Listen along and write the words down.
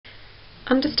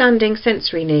Understanding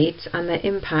sensory needs and their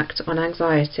impact on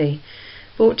anxiety,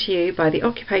 brought to you by the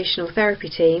Occupational Therapy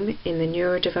Team in the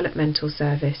Neurodevelopmental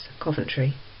Service,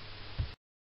 Coventry.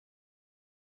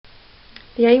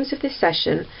 The aims of this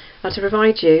session are to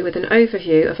provide you with an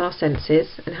overview of our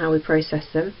senses and how we process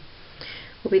them.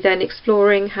 We'll be then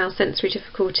exploring how sensory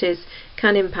difficulties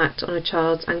can impact on a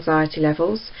child's anxiety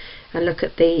levels and look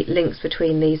at the links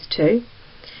between these two.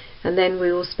 And then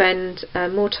we will spend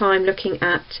more time looking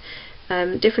at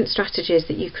different strategies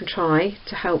that you can try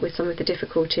to help with some of the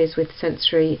difficulties with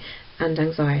sensory and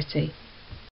anxiety.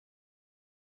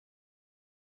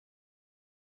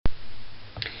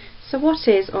 So what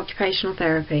is occupational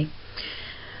therapy?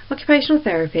 Occupational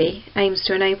therapy aims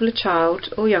to enable a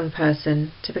child or young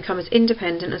person to become as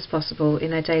independent as possible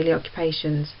in their daily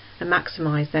occupations and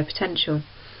maximise their potential.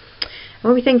 And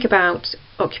when we think about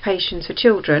occupations for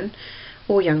children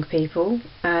or young people,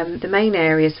 the main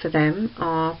areas for them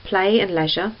are play and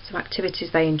leisure, so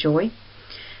activities they enjoy,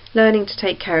 learning to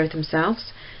take care of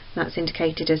themselves, that's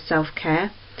indicated as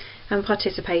self-care, and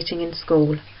participating in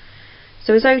school.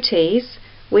 So as OTs,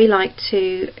 we like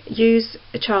to use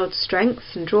a child's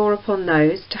strengths and draw upon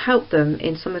those to help them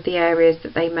in some of the areas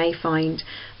that they may find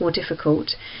more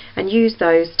difficult, and use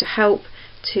those to help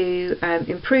to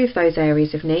improve those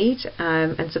areas of need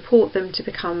and support them to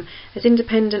become as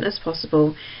independent as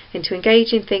possible and to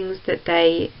engage in things that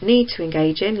they need to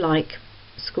engage in, like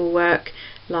schoolwork,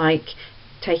 like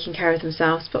taking care of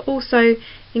themselves, but also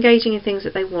engaging in things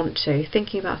that they want to,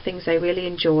 thinking about things they really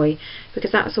enjoy,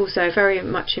 because that's also a very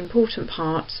much important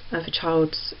part of a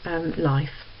child's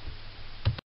life.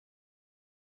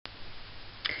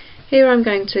 Here I'm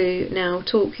going to now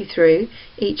talk you through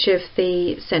each of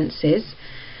the senses.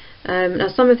 Now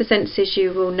some of the senses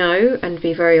you will know and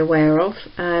be very aware of.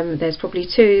 There's probably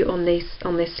two on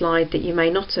this slide that you may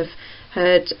not have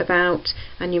heard about,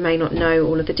 and you may not know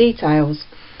all of the details.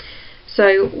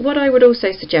 So what I would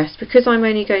also suggest, because I'm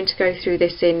only going to go through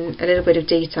this in a little bit of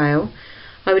detail,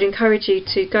 I would encourage you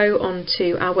to go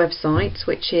onto our website,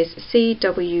 which is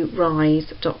cwrise.com,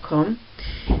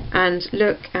 and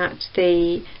look at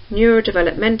the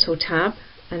Neurodevelopmental tab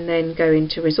and then go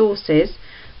into Resources,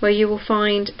 where you will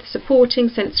find the Supporting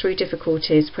Sensory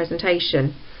Difficulties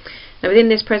presentation. Now within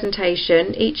this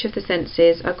presentation, each of the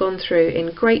senses are gone through in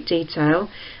great detail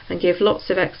and give lots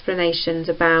of explanations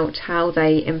about how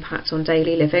they impact on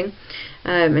daily living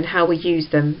and how we use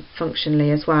them functionally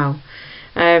as well.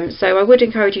 So I would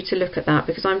encourage you to look at that,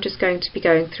 because I'm just going to be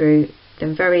going through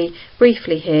them very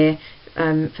briefly here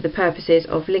for the purposes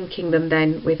of linking them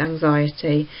then with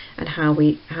anxiety and how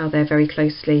they're very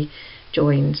closely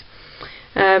joined.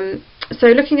 So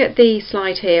looking at the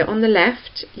slide here, on the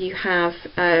left you have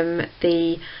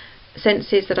the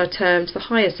senses that are termed the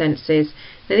higher senses.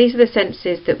 Now these are the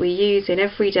senses that we use in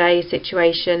everyday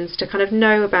situations to kind of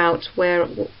know about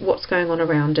what's going on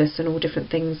around us and all different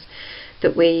things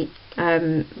that we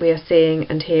are seeing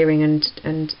and hearing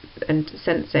and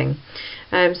sensing.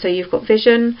 So you've got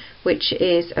vision, which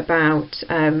is about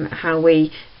how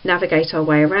we navigate our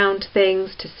way around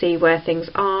things, to see where things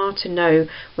are, to know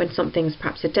when something's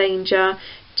perhaps a danger,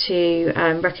 to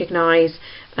recognise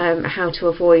how to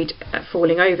avoid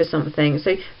falling over something.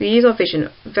 So we use our vision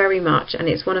very much, and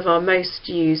it's one of our most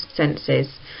used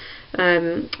senses.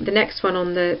 The next one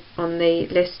on the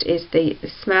list is the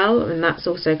smell, and that's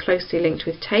also closely linked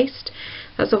with taste.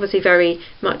 That's obviously very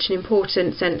much an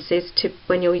important senses to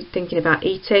when you're thinking about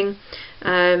eating.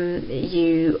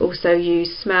 You also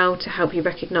use smell to help you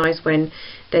recognise when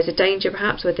there's a danger,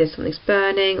 perhaps where there's something's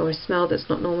burning or a smell that's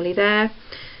not normally there.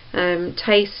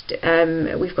 Taste,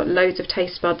 we've got loads of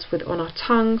taste buds on our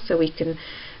tongue, so we can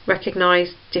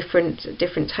recognise different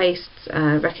tastes,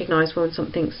 recognise when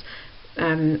something's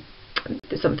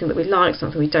something that we like,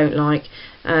 something we don't like,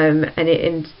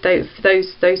 and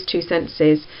those two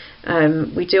senses,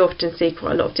 we do often see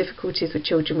quite a lot of difficulties with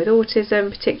children with autism,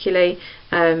 particularly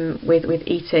with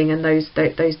eating, and those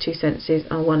two senses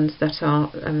are ones that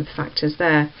are factors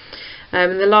there.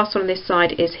 And the last one on this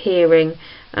side is hearing.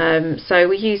 So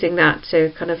we're using that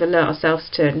to kind of alert ourselves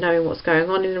to knowing what's going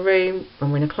on in the room,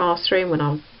 when we're in a classroom, when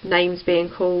our name's being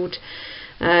called.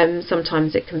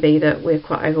 Sometimes it can be that we're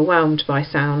quite overwhelmed by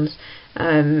sounds,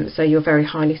 so you're very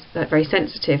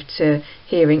sensitive to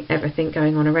hearing everything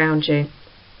going on around you.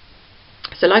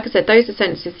 So like I said, those are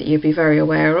senses that you'll be very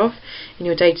aware of in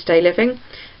your day-to-day living.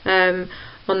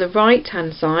 On the right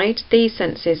hand side, these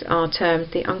senses are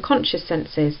termed the unconscious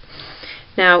senses.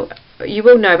 Now you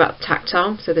will know about the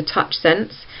tactile, so the touch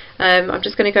sense. I'm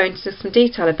just going to go into some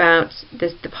detail about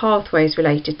the pathways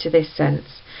related to this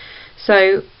sense.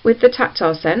 So with the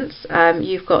tactile sense,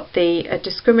 you've got the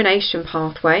discrimination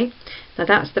pathway. Now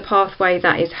that's the pathway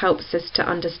that helps us to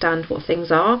understand what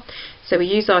things are. So we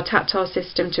use our tactile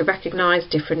system to recognise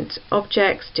different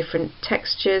objects, different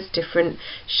textures, different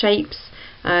shapes.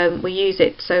 We use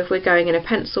it, so if we're going in a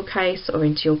pencil case or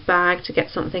into your bag to get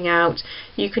something out,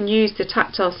 you can use the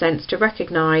tactile sense to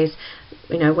recognise,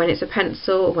 when it's a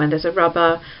pencil or when there's a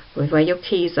rubber or where your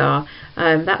keys are.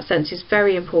 That sense is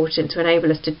very important to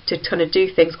enable us to kind of do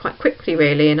things quite quickly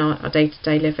really in our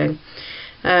day-to-day living.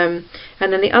 And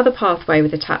then the other pathway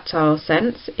with the tactile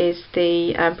sense is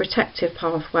the protective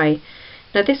pathway.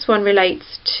 Now this one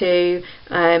relates to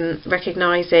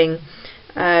recognising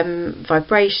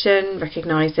vibration,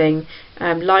 recognising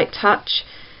light touch,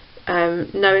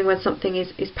 knowing when something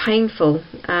is painful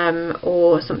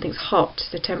or something's hot,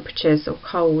 the temperatures, or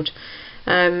cold.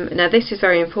 Now this is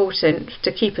very important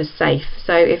to keep us safe.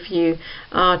 So if you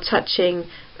are touching,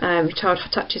 your child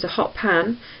touches a hot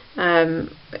pan,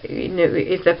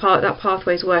 if that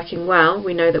pathway is working well,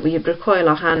 we know that we recoil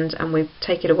our hand and we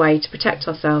take it away to protect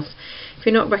ourselves. If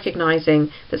you're not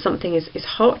recognising that something is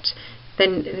hot,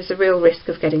 then there's a real risk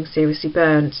of getting seriously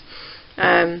burnt.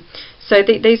 So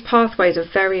these pathways are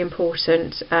very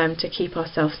important to keep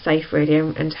ourselves safe really,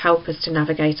 and help us to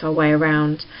navigate our way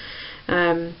around.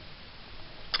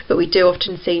 But we do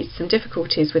often see some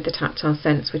difficulties with the tactile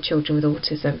sense with children with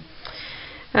autism.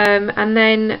 And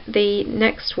then the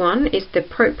next one is the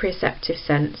proprioceptive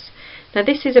sense. Now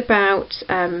this is about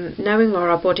knowing where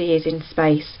our body is in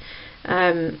space.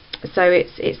 So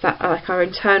it's that like our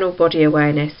internal body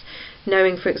awareness.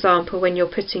 Knowing, for example, when you're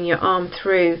putting your arm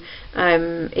through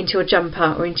into your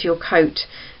jumper or into your coat,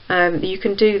 you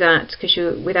can do that because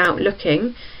without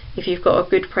looking, if you've got a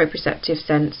good proprioceptive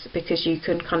sense, because you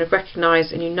can kind of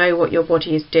recognise and you know what your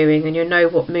body is doing, and you know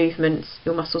what movements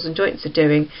your muscles and joints are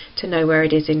doing to know where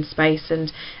it is in space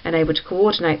and able to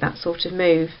coordinate that sort of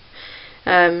move.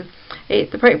 The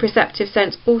proprioceptive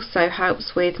sense also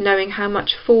helps with knowing how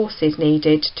much force is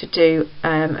needed to do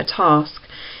a task.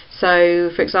 So,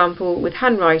 for example, with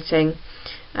handwriting,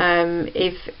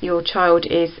 if your child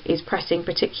is pressing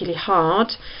particularly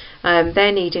hard,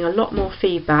 they're needing a lot more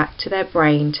feedback to their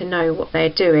brain to know what they're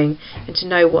doing and to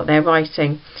know what they're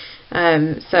writing.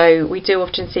 So we do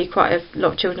often see quite a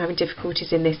lot of children having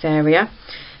difficulties in this area.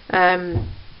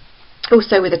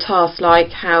 Also with a task like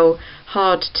how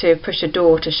hard to push a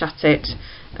door to shut it,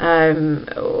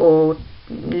 or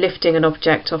lifting an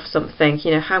object off something,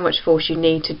 how much force you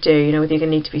need to do, whether you're going to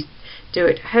need to do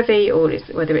it heavy or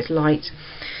whether it's light.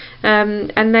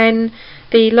 And then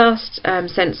the last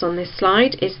sense on this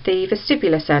slide is the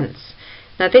vestibular sense.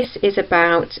 Now this is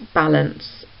about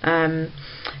balance.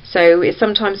 So it's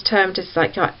sometimes termed as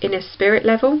like our inner spirit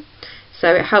level.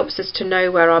 So it helps us to know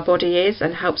where our body is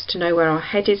and helps to know where our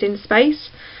head is in space.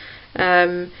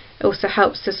 It also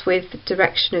helps us with the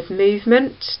direction of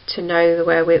movement, to know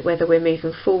whether we're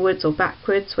moving forwards or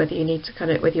backwards, whether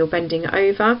you're bending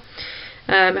over.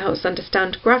 It helps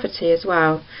understand gravity as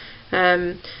well.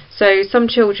 So some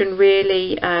children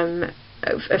really are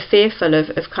fearful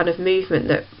of kind of movement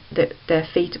that their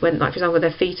feet, for example,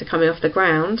 their feet are coming off the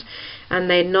ground, and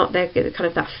they're kind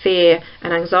of that fear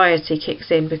and anxiety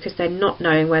kicks in because they're not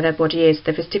knowing where their body is.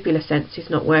 The vestibular sense is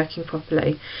not working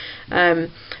properly.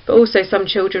 But also some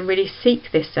children really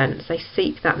seek this sense. They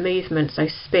seek that movement, so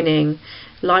spinning,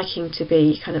 liking to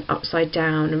be kind of upside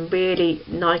down, and really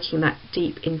liking that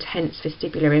deep, intense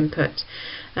vestibular input.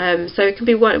 So it can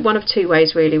be one of two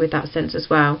ways really with that sense as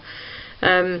well.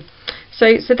 So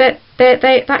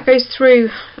that goes through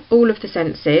all of the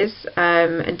senses,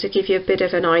 and to give you a bit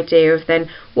of an idea of then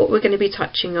what we're going to be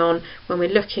touching on when we're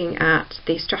looking at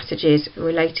these strategies,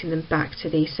 relating them back to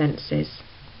these senses.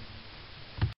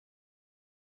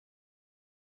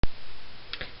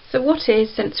 So what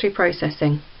is sensory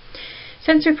processing?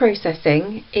 Sensory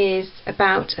processing is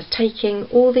about us taking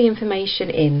all the information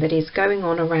in that is going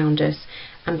on around us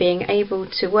and being able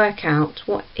to work out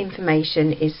what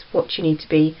information is what you need to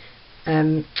be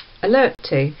alert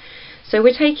to. So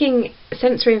we're taking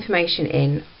sensory information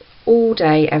in all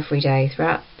day, every day,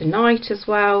 throughout the night as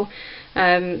well.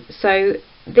 So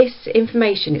this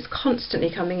information is constantly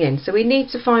coming in. So we need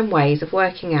to find ways of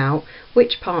working out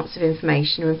which parts of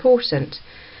information are important.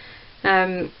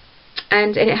 And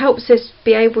it helps us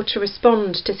be able to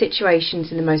respond to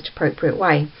situations in the most appropriate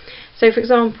way. So for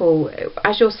example,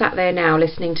 as you're sat there now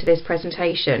listening to this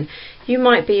presentation, you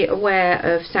might be aware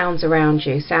of sounds around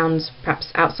you, sounds perhaps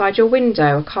outside your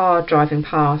window, a car driving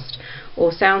past,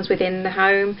 or sounds within the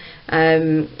home.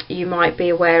 You might be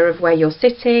aware of where you're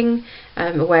sitting,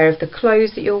 aware of the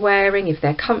clothes that you're wearing, if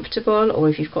they're comfortable, or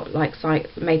if you've got like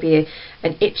maybe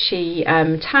an itchy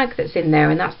tag that's in there,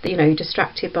 and that's, you know,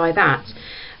 distracted by that.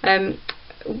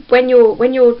 When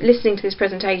you're listening to this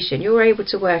presentation, you're able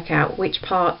to work out which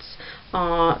parts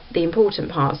are the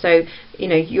important parts. So, you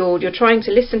know, you're trying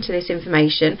to listen to this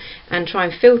information and try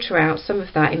and filter out some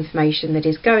of that information that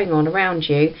is going on around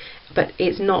you, but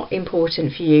it's not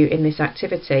important for you in this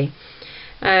activity.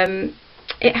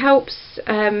 It helps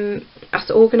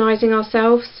us organising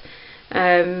ourselves,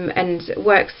 and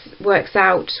works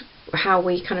out how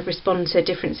we kind of respond to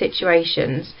different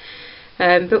situations.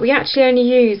 But we actually only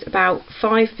use about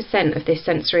 5% of this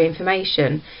sensory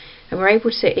information, and we're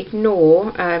able to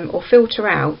ignore or filter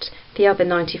out the other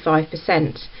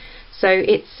 95%. So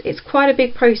it's quite a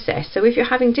big process. So if you're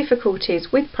having difficulties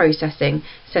with processing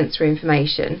sensory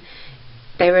information,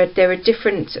 there are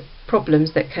different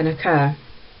problems that can occur.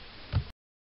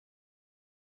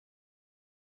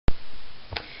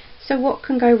 So what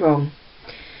can go wrong?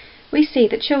 We see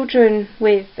that children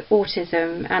with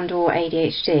autism and or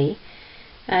ADHD,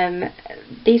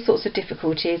 these sorts of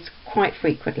difficulties quite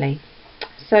frequently.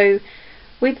 So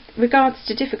with regards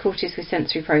to difficulties with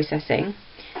sensory processing,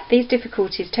 these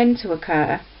difficulties tend to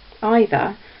occur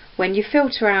either when you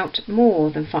filter out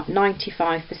more than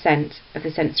 95% of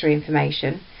the sensory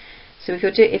information. So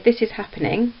if this is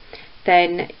happening,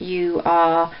 then you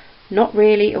are not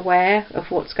really aware of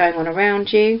what's going on around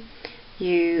you.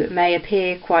 You may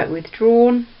appear quite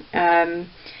withdrawn, and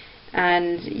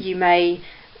you may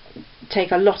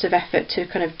take a lot of effort to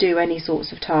kind of do any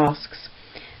sorts of tasks.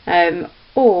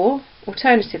 Or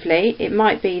alternatively, it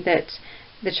might be that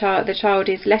the child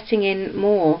is letting in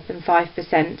more than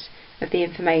 5% of the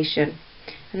information,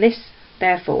 and this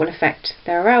therefore will affect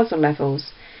their arousal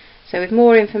levels. So if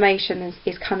more information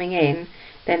is coming in,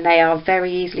 then they are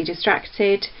very easily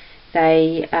distracted,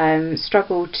 they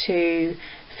struggle to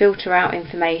filter out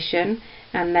information,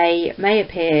 and they may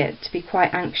appear to be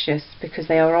quite anxious because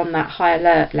they are on that high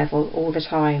alert level all the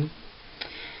time.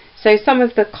 So some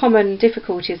of the common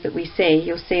difficulties that we see,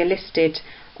 you'll see are listed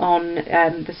on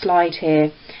the slide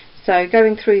here. So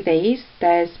going through these,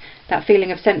 there's that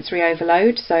feeling of sensory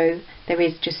overload, so there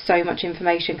is just so much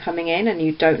information coming in and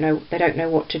they don't know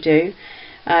what to do,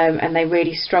 and they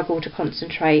really struggle to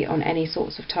concentrate on any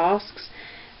sorts of tasks.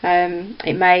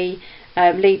 It may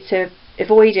lead to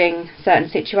avoiding certain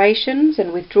situations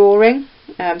and withdrawing,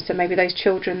 so maybe those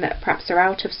children that perhaps are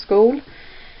out of school.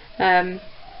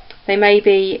 They may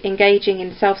be engaging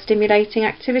in self-stimulating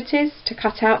activities to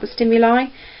cut out the stimuli,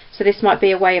 so this might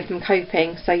be a way of them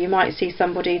coping. So you might see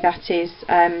somebody that is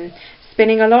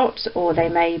spinning a lot, or they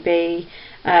may be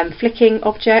flicking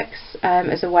objects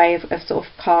as a way of sort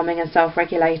of calming and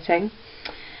self-regulating.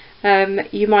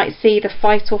 You might see the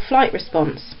fight or flight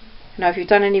response. Now, if you've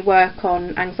done any work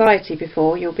on anxiety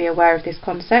before, you'll be aware of this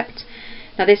concept.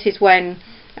 Now, this is when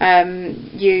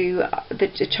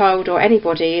the child or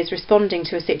anybody is responding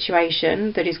to a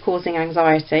situation that is causing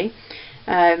anxiety,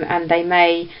 and they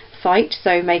may fight,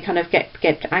 so may kind of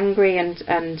get angry and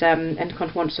kind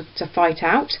of want to fight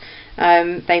out.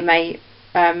 They may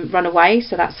run away,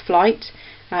 so that's flight,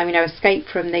 escape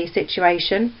from the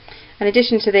situation. In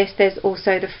addition to this, there's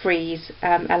also the freeze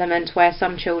element, where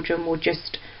some children will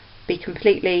just be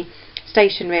completely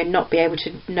stationary and not be able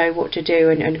to know what to do,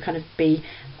 and kind of be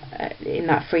in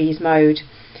that freeze mode.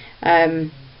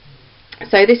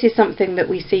 So this is something that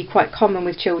we see quite common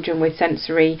with children with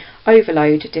sensory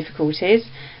overload difficulties,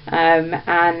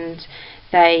 and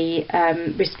they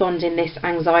respond in this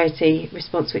anxiety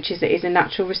response, which is a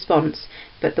natural response.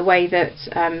 But the way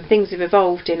that things have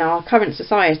evolved in our current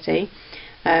society,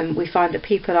 we find that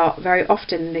people are very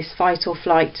often in this fight or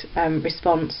flight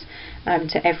response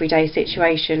to everyday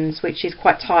situations, which is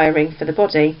quite tiring for the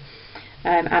body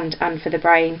and for the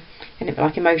brain, and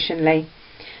like emotionally.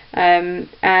 And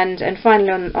finally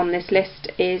on this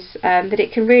list is that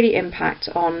it can really impact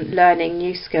on learning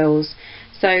new skills.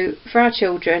 So for our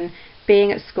children,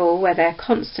 being at school where they're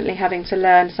constantly having to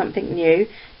learn something new,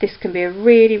 this can be a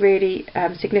really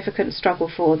significant struggle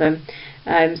for them.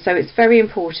 So it's very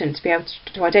important to be able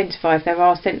to identify if there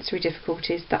are sensory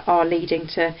difficulties that are leading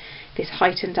to this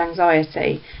heightened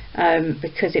anxiety,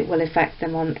 because it will affect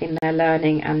them in their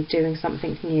learning and doing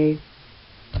something new.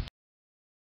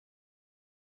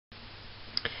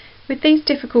 With these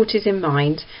difficulties in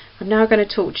mind, I'm now going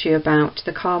to talk to you about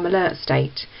the calm alert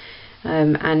state,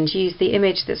 and use the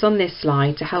image that's on this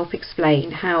slide to help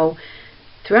explain how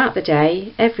throughout the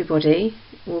day everybody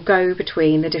will go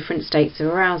between the different states of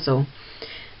arousal.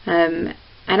 And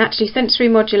And actually sensory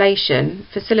modulation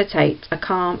facilitates a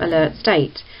calm, alert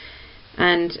state,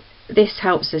 and this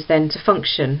helps us then to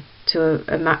function to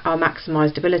our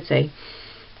maximised ability.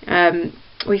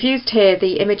 We've used here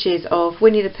the images of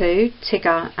Winnie the Pooh,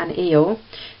 Tigger and Eeyore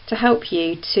to help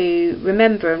you to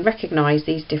remember and recognise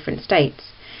these different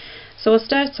states. So I'll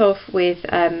start off with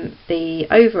the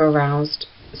over-aroused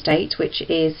state, which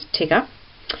is Tigger.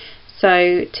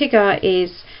 So Tigger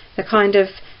is the kind of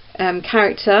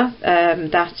character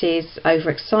that is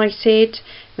overexcited,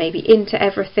 maybe into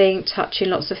everything, touching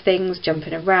lots of things,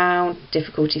 jumping around,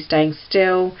 difficulty staying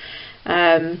still.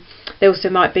 There also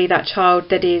might be that child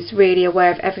that is really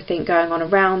aware of everything going on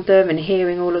around them and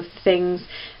hearing all of the things,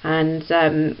 and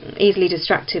easily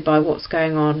distracted by what's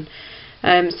going on.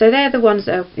 So they're the ones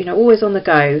that are, always on the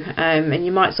go, and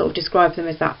you might sort of describe them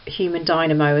as that human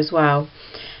dynamo as well.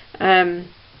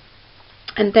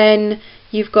 And then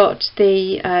you've got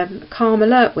the calm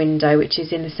alert window, which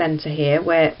is in the centre here,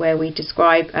 where we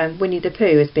describe Winnie the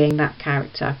Pooh as being that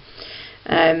character.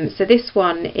 So this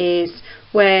one is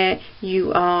where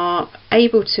you are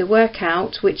able to work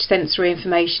out which sensory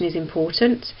information is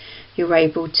important. You're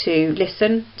able to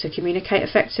listen, to communicate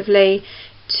effectively,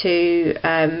 to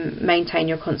maintain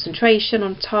your concentration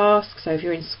on tasks. So if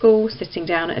you're in school, sitting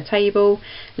down at a table,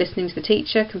 listening to the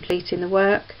teacher, completing the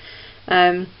work,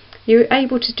 you're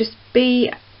able to just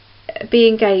be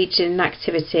engaged in an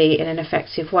activity in an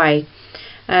effective way.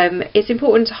 It's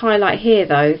important to highlight here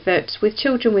though that with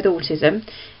children with autism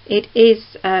it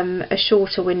is a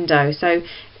shorter window, so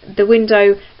the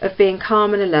window of being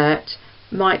calm and alert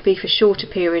might be for shorter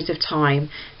periods of time,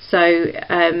 so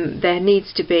there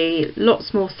needs to be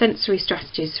lots more sensory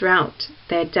strategies throughout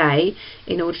their day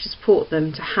in order to support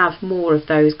them to have more of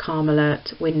those calm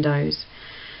alert windows.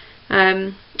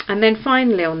 And then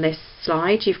finally on this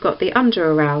slide you've got the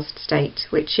under-aroused state,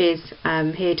 which is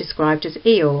here described as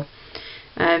Eeyore.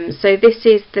 So this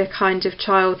is the kind of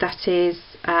child that is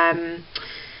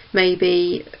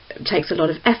maybe takes a lot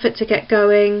of effort to get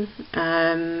going,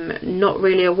 not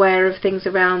really aware of things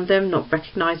around them, not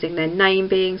recognising their name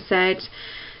being said,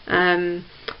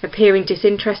 appearing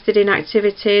disinterested in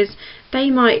activities. They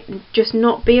might just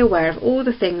not be aware of all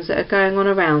the things that are going on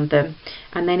around them,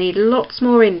 and they need lots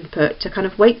more input to kind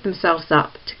of wake themselves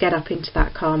up to get up into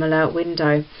that calm alert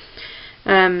window.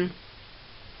 And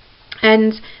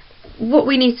what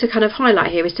we need to kind of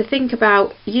highlight here is to think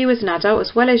about you as an adult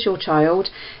as well as your child,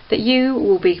 that you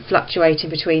will be fluctuating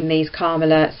between these calm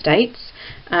alert states,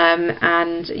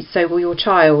 and so will your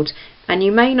child, and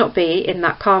you may not be in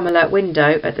that calm alert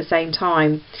window at the same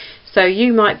time. So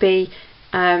you might be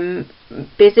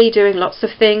busy doing lots of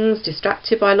things,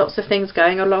 distracted by lots of things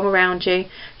going along around you.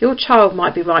 Your child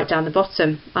might be right down the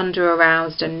bottom, under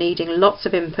aroused and needing lots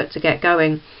of input to get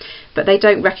going, but they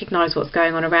don't recognise what's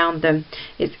going on around them.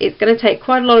 It's going to take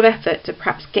quite a lot of effort to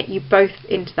perhaps get you both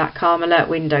into that calm alert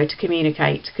window to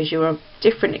communicate, because you're on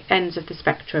different ends of the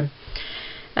spectrum.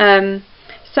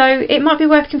 So it might be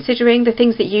worth considering the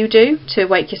things that you do to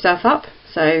wake yourself up,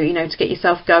 so to get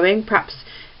yourself going. Perhaps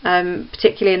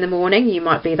particularly in the morning you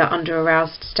might be that under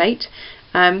aroused state.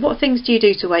 What things do you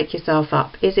do to wake yourself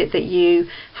up? Is it that you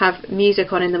have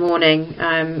music on in the morning,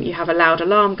 you have a loud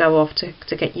alarm go off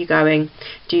to get you going?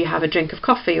 Do you have a drink of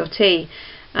coffee or tea,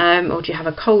 or do you have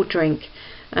a cold drink?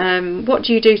 What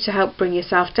do you do to help bring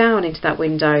yourself down into that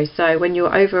window? So when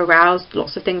you're over aroused,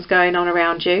 lots of things going on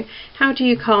around you, how do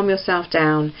you calm yourself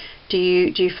down? Do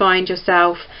you find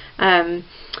yourself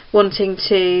wanting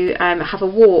to have a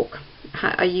walk?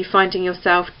 Are you finding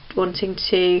yourself wanting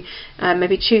to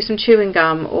maybe chew some chewing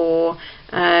gum, or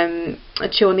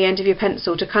chew on the end of your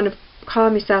pencil to kind of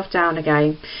calm yourself down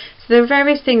again? So there are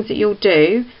various things that you'll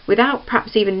do without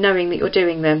perhaps even knowing that you're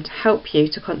doing them to help you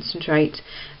to concentrate.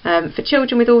 For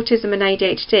children with autism and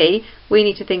ADHD, we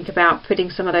need to think about putting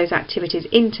some of those activities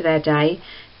into their day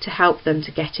to help them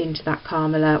to get into that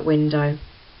calm alert window.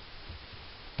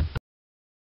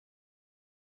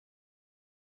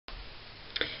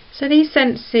 So these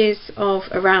senses of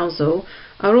arousal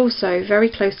are also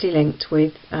very closely linked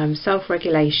with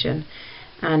self-regulation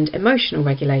and emotional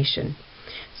regulation.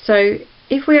 So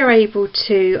if we are able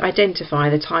to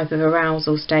identify the type of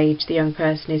arousal stage the young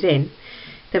person is in,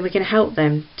 then we can help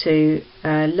them to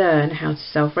learn how to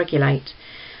self-regulate.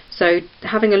 So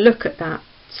having a look at that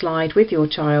slide with your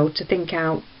child to think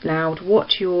out loud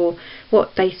what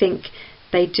they think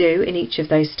they do in each of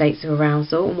those states of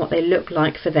arousal and what they look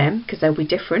like for them, because they'll be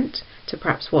different to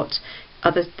perhaps what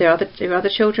their other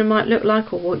children might look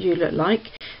like or what you look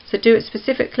like. So do it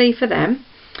specifically for them,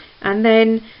 and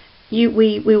then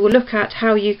we will look at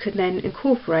how you can then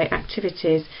incorporate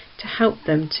activities to help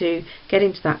them to get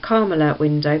into that calm alert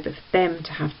window, but for them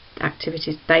to have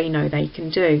activities they know they can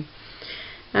do.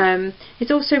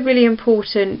 It's also really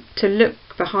important to look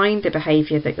behind the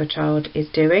behaviour that your child is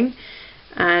doing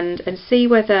and see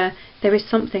whether there is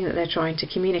something that they're trying to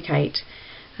communicate.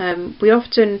 We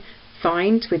often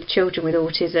find with children with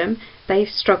autism, they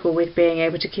struggle with being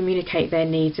able to communicate their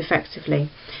needs effectively.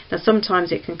 Now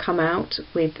sometimes it can come out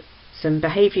with some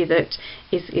behaviour that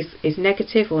is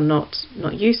negative or not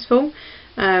useful.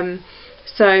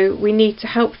 So we need to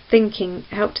help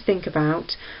to think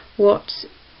about what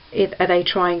are they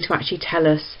trying to actually tell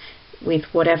us with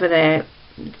whatever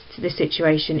the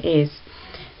situation is.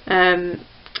 And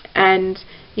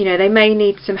they may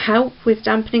need some help with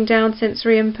dampening down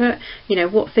sensory input.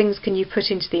 What things can you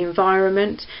put into the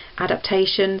environment,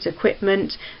 adaptations,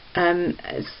 equipment,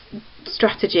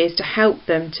 strategies to help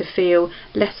them to feel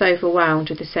less overwhelmed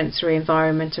with the sensory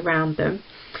environment around them.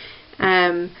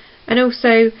 And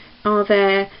also,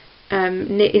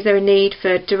 is there a need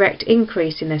for direct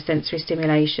increase in their sensory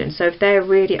stimulation? So if they're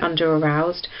really under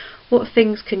aroused, what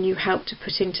things can you help to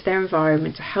put into their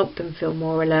environment to help them feel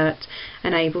more alert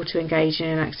and able to engage in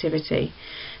an activity?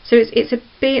 So it's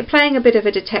playing a bit of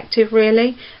a detective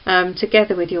really,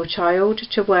 together with your child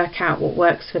to work out what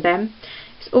works for them.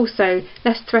 It's also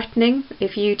less threatening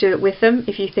if you do it with them,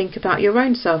 if you think about your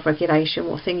own self-regulation,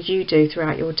 what things you do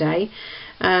throughout your day.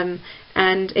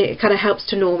 And it kind of helps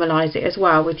to normalise it as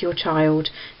well with your child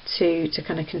to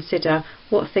kind of consider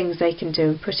what things they can do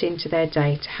and put into their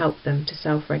day to help them to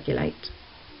self-regulate.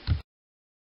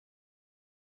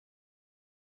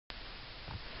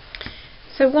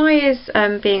 So why is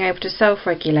being able to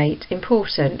self-regulate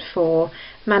important for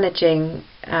managing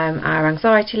our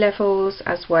anxiety levels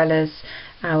as well as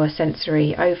our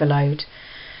sensory overload?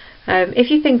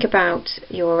 If you think about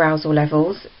your arousal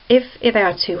levels, if they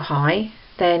are too high,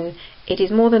 then it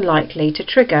is more than likely to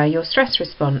trigger your stress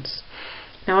response.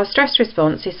 Now, our stress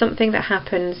response is something that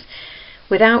happens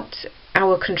without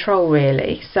our control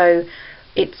really. So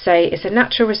it's a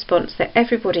natural response that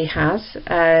everybody has,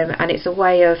 and it's a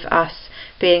way of us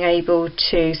being able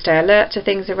to stay alert to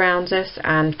things around us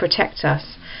and protect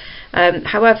us.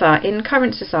 However, in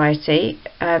current society,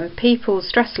 people's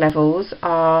stress levels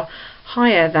are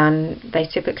higher than they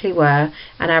typically were,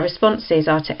 and our responses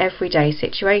are to everyday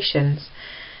situations.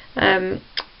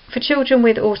 For children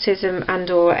with autism and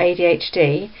or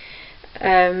ADHD,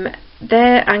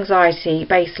 their anxiety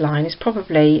baseline is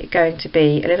probably going to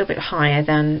be a little bit higher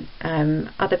than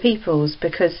other people's,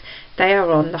 because they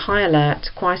are on the high alert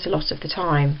quite a lot of the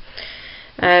time.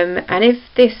 And if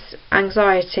this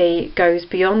anxiety goes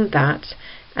beyond that,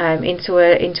 into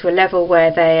a level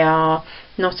where they are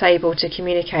not able to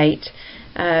communicate,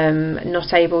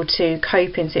 not able to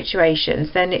cope in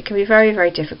situations, then it can be very,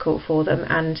 very difficult for them,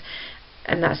 and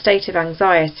that state of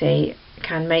anxiety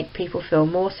can make people feel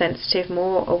more sensitive,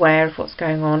 more aware of what's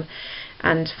going on,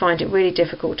 and find it really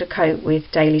difficult to cope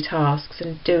with daily tasks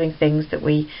and doing things that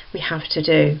we have to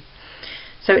do.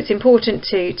 So it's important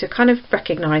to kind of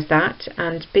recognise that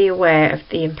and be aware of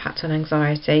the impact on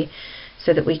anxiety,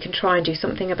 so that we can try and do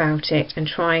something about it and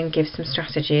try and give some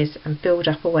strategies and build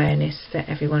up awareness for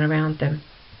everyone around them.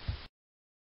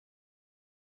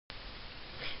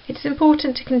 It's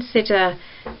important to consider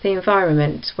the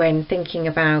environment when thinking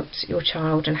about your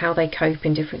child and how they cope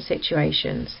in different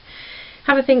situations.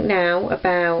 Have a think now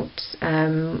about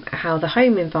how the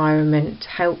home environment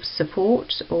helps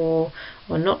support or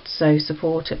not so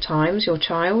support at times your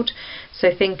child.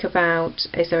 So think about,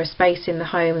 is there a space in the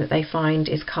home that they find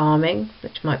is calming,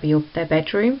 which might be their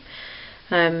bedroom.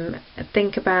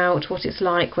 Think about what it's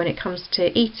like when it comes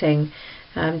to eating.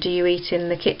 Do you eat in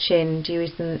the kitchen? Do you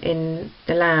eat in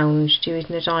the lounge? Do you eat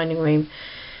in the dining room?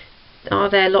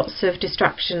 Are there lots of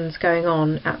distractions going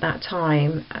on at that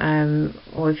time?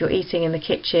 Or if you're eating in the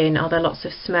kitchen, are there lots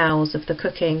of smells of the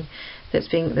cooking that's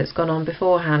gone on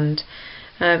beforehand?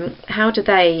 How do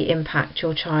they impact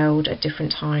your child at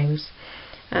different times?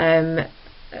 And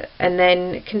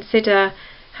then consider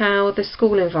how the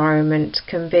school environment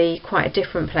can be quite a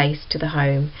different place to the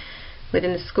home.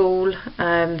 Within the school,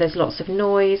 there's lots of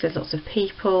noise, there's lots of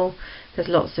people, there's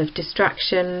lots of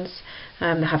distractions.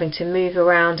 They're having to move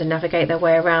around and navigate their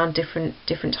way around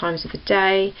different times of the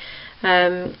day.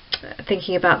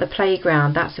 Thinking about the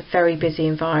playground, that's a very busy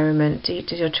environment.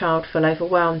 Does your child feel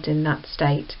overwhelmed in that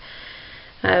state?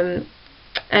 And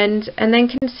then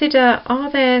consider,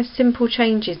 are there simple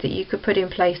changes that you could put in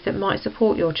place that might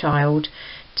support your child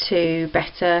to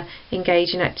better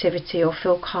engage in activity or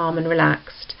feel calm and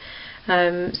relaxed?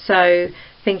 So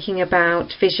thinking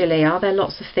about visually, are there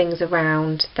lots of things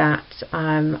around that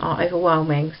are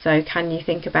overwhelming? So can you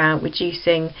think about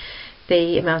reducing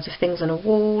the amount of things on a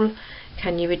wall?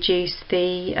 Can you reduce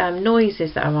the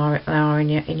noises that are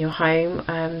in your home?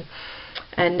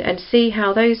 And see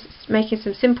how those, making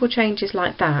some simple changes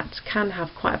like that can have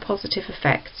quite a positive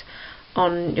effect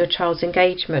on your child's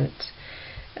engagement.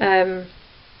 And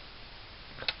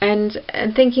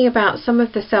thinking about some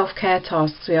of the self-care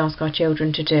tasks we ask our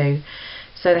children to do.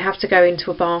 So they have to go into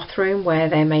a bathroom where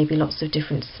there may be lots of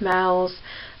different smells.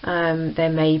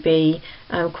 There may be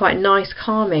quite nice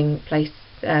calming place,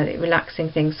 relaxing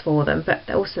things for them, but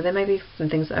also there may be some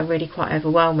things that are really quite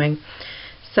overwhelming.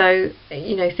 So,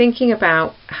 you know, thinking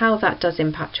about how that does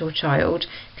impact your child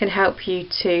can help you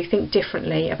to think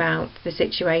differently about the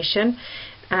situation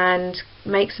and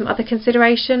make some other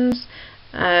considerations.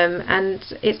 And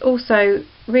it's also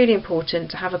really important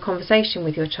to have a conversation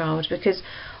with your child, because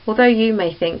although you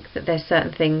may think that there's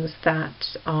certain things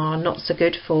that are not so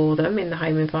good for them in the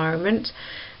home environment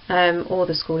or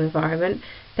the school environment,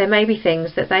 there may be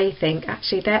things that they think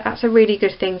actually that's a really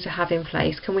good thing to have in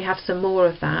place. Can we have some more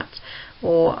of that?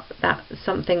 Or that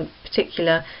something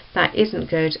particular that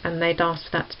isn't good, and they'd ask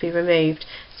for that to be removed.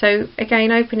 So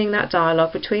again, opening that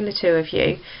dialogue between the two of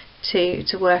you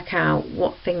to work out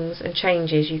what things and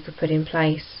changes you could put in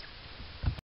place.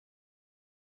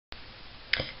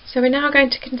 So we're now going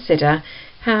to consider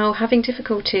how having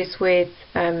difficulties with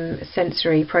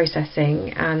sensory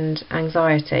processing and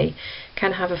anxiety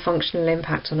can have a functional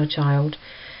impact on a child.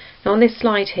 Now on this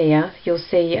slide here you'll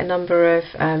see a number of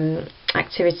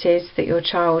activities that your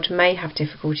child may have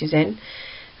difficulties in,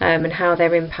 and how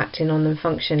they're impacting on them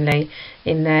functionally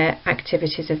in their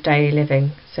activities of daily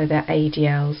living, so their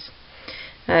ADLs.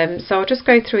 So I'll just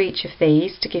go through each of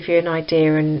these to give you an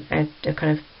idea and a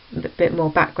kind of a bit more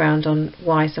background on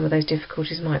why some of those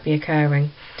difficulties might be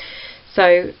occurring.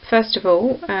 So first of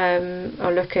all,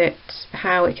 I'll look at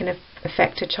how it can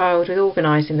affect a child with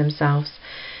organising themselves.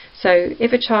 So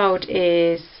if a child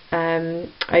is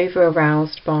over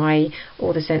aroused by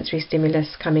all the sensory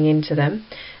stimulus coming into them,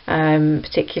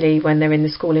 particularly when they're in the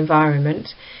school environment,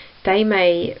 they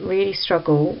may really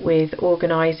struggle with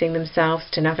organising themselves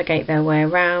to navigate their way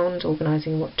around,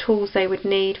 organising what tools they would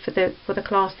need for the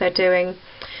class they're doing,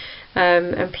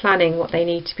 and planning what they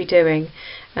need to be doing.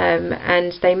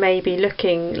 And they may be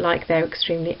looking like they're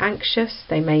extremely anxious,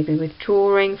 they may be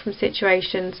withdrawing from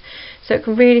situations, so it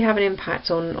can really have an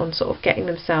impact on sort of getting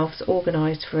themselves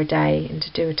organised for a day and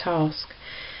to do a task.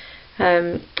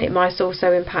 It might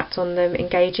also impact on them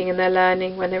engaging in their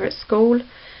learning when they're at school,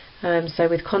 so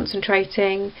with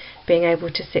concentrating, being able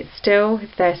to sit still.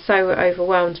 If they're so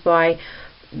overwhelmed by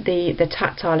the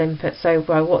tactile input, so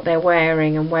by what they're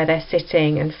wearing and where they're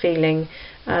sitting and feeling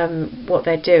what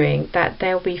they're doing, that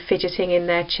they'll be fidgeting in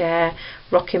their chair,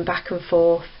 rocking back and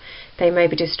forth. They may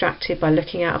be distracted by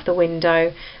looking out of the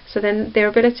window, so then their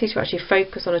ability to actually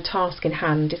focus on a task in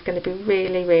hand is going to be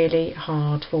really, really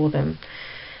hard for them.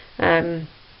 It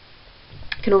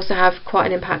can also have quite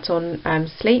an impact on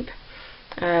sleep.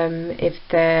 If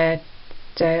they're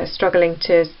struggling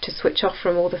to switch off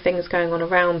from all the things going on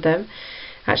around them,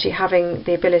 actually having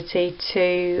the ability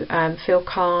to feel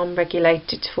calm,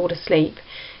 regulated, to fall asleep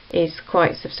is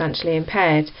quite substantially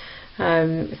impaired.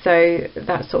 So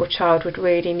that sort of child would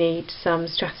really need some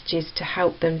strategies to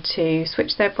help them to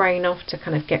switch their brain off, to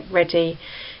kind of get ready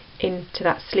into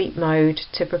that sleep mode,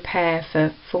 to prepare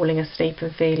for falling asleep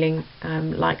and feeling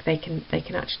like they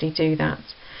can actually do that.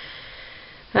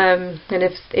 And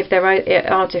if there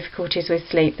are difficulties with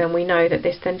sleep, then we know that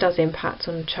this then does impact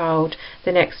on the child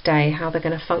the next day, how they're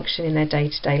going to function in their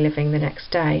day-to-day living the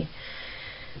next day.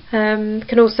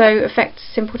 Can also affect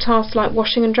simple tasks like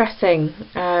washing and dressing,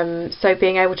 so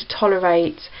being able to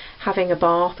tolerate having a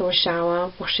bath or a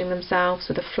shower, washing themselves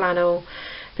with a flannel,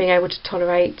 being able to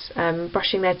tolerate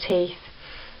brushing their teeth,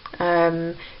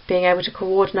 being able to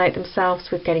coordinate themselves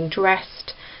with getting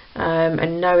dressed,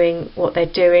 and knowing what they're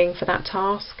doing for that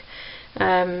task.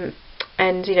 And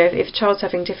you know, if a child's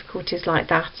having difficulties like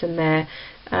that and they're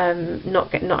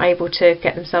not able to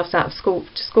get themselves out of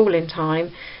school in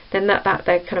time, then that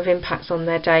kind of impacts on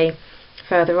their day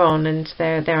further on, and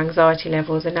their anxiety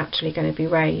levels are naturally going to be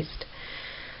raised.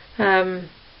 You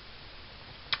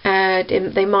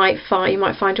might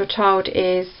find your child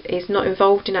is not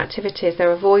involved in activities,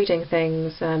 they're avoiding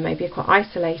things, maybe quite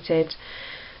isolated,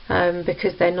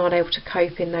 because they're not able to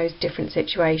cope in those different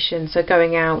situations. So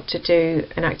going out to do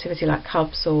an activity like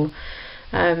Cubs or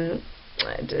an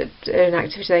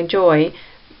activity they enjoy,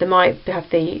 they might have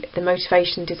the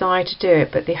motivation, desire to do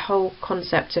it, but the whole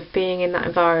concept of being in that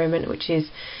environment, which is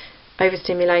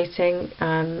overstimulating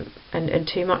and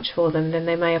too much for them, then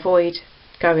they may avoid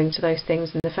going to those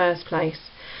things in the first place.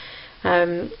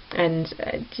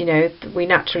 You know, we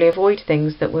naturally avoid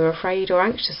things that we're afraid or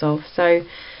anxious of. So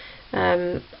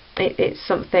it's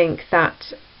something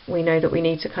that we know that we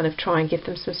need to kind of try and give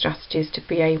them some strategies to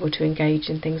be able to engage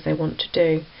in things they want to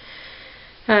do.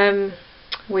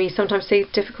 We sometimes see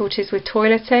difficulties with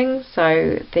toileting,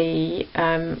 so the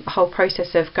whole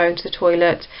process of going to the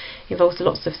toilet involves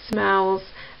lots of smells.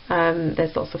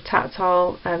 There's lots of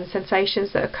tactile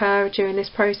sensations that occur during this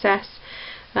process.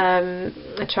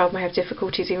 A child may have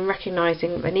difficulties in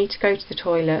recognising that they need to go to the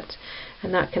toilet,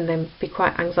 and that can then be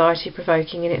quite anxiety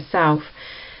provoking in itself.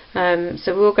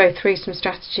 So we'll go through some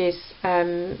strategies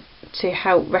to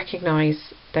help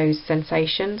recognise those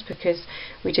sensations, because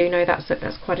we do know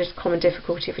that's quite a common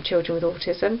difficulty for children with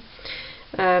autism.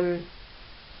 And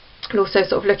also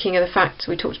sort of looking at the fact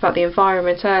we talked about the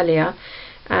environment earlier,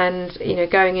 and you know,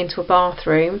 going into a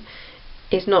bathroom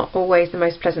is not always the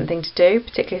most pleasant thing to do,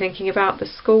 particularly thinking about the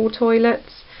school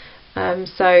toilets.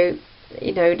 So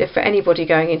you know, for anybody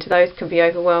going into those can be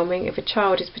overwhelming. If a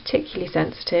child is particularly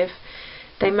sensitive,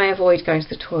 they may avoid going to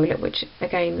the toilet, which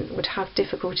again would have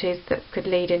difficulties that could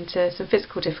lead into some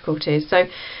physical difficulties. So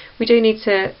we do need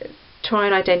to try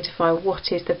and identify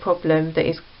what is the problem that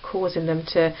is causing them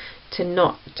to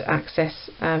not access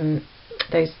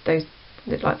those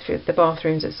like the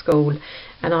bathrooms at school,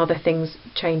 and are there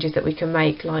changes that we can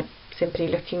make, like simply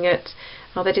looking at,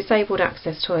 are there disabled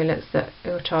access toilets that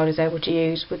your child is able to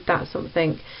use? Would that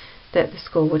something that the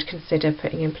school would consider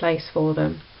putting in place for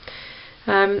them?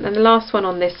 And the last one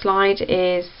on this slide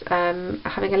is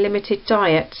having a limited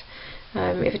diet.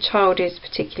 If a child is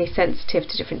particularly sensitive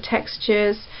to different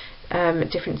textures,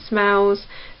 different smells,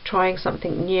 trying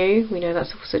something new, we know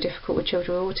that's also difficult with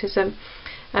children with autism,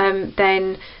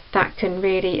 then that can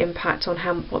really impact on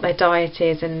what their diet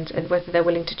is, and whether they're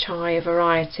willing to try a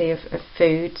variety of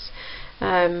foods.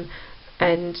 And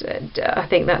I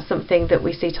think that's something that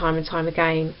we see time and time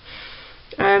again.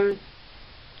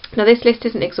 Now this list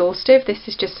isn't exhaustive, this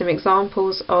is just some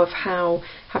examples of how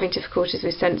having difficulties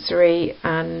with sensory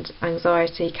and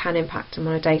anxiety can impact them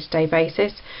on a day-to-day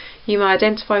basis. You may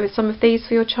identify with some of these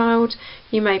for your child.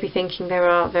 You may be thinking there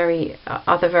are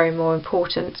other very more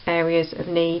important areas of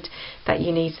need that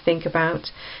you need to think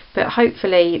about, but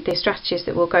hopefully the strategies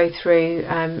that we'll go through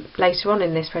later on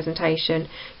in this presentation,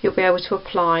 you'll be able to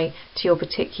apply to your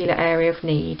particular area of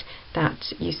need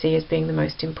that you see as being the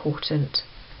most important.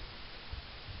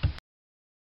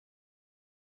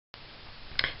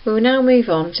 We will now move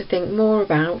on to think more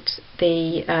about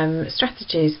the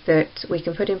strategies that we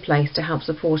can put in place to help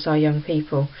support our young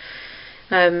people.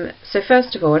 So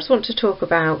first of all, I just want to talk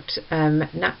about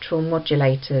natural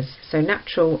modulators, so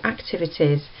natural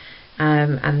activities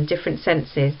and different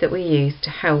senses that we use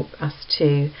to help us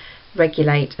to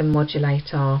regulate and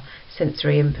modulate our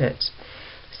sensory input.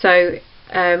 So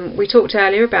we talked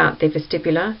earlier about the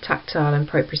vestibular, tactile and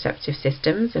proprioceptive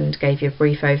systems and gave you a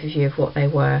brief overview of what they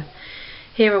were.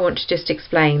 Here I want to just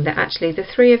explain that actually the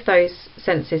three of those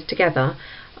senses together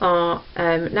are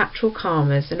natural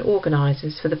calmers and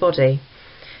organisers for the body.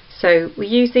 So we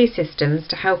use these systems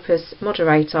to help us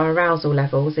moderate our arousal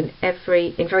levels in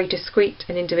very discrete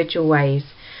and individual ways.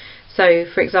 So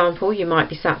for example, you might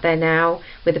be sat there now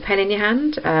with a pen in your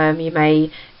hand, you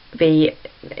may be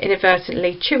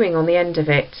inadvertently chewing on the end of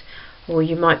it, or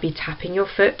you might be tapping your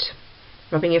foot,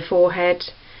 rubbing your forehead,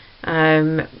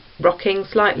 rocking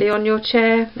slightly on your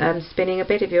chair, spinning a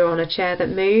bit if you're on a chair that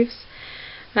moves.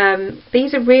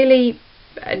 These are really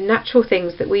natural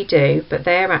things that we do, but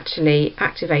they're actually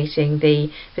activating the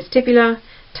vestibular,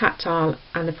 tactile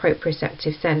and the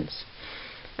proprioceptive sense.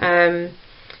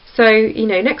 So you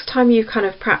know, next time you kind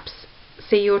of perhaps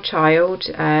see your child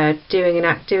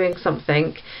doing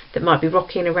something that might be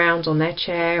rocking around on their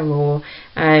chair, or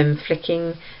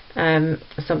flicking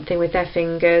something with their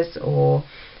fingers, or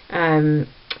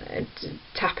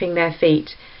tapping their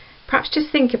feet, perhaps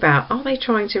just think about, are they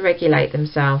trying to regulate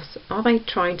themselves? Are they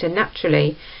trying to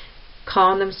naturally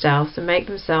calm themselves and make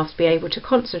themselves be able to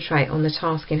concentrate on the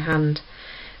task in hand?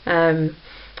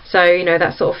 So you know,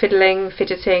 that sort of fiddling,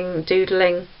 fidgeting,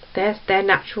 doodling, they're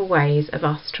natural ways of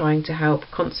us trying to help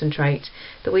concentrate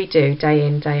that we do day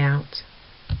in, day out.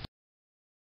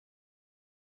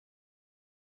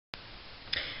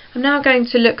 I'm now going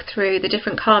to look through the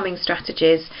different calming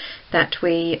strategies that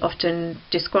we often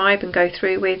describe and go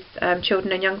through with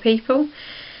children and young people.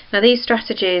 Now these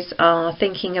strategies are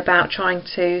thinking about trying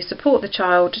to support the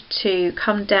child to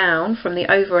come down from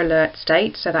the over alert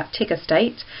state, so that Tigger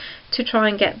state, to try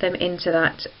and get them into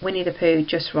that Winnie the Pooh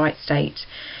just right state.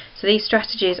 So these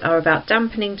strategies are about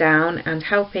dampening down and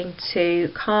helping to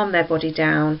calm their body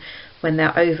down when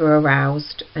they're over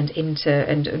aroused and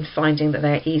finding that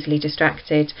they're easily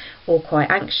distracted or quite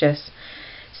anxious.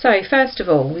 So first of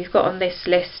all, we've got on this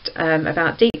list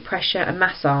about deep pressure and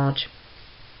massage.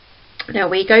 Now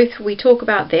we talk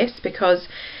about this because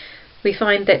we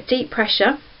find that deep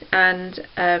pressure and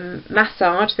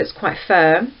massage that's quite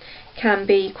firm can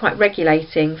be quite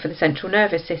regulating for the central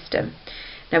nervous system.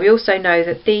 Now we also know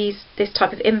that this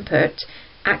type of input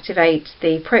activates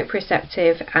the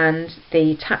proprioceptive and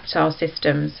the tactile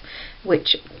systems,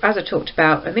 which, as I talked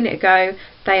about a minute ago,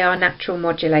 they are natural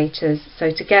modulators,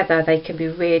 so together they can be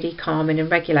really calming and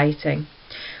regulating.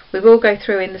 We will go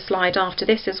through in the slide after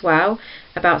this as well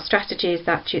about strategies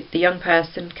that the young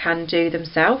person can do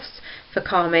themselves for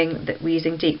calming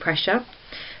using deep pressure,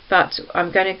 but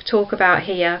I'm going to talk about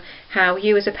here how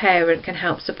you as a parent can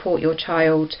help support your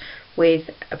child with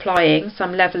applying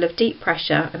some level of deep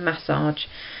pressure and massage.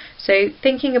 So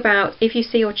thinking about if you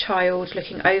see your child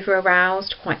looking over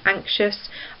aroused, quite anxious,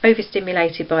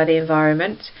 overstimulated by the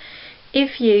environment,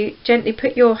 if you gently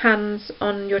put your hands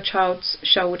on your child's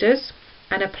shoulders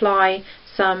and apply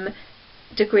some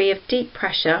degree of deep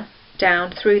pressure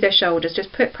down through their shoulders,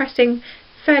 just pressing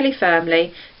fairly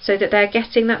firmly so that they're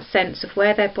getting that sense of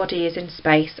where their body is in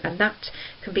space, and that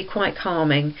can be quite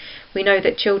calming. We know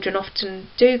that children often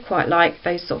do quite like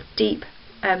those sort of deep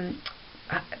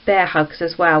bear hugs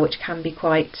as well, which can be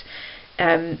quite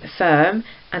firm,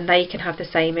 and they can have the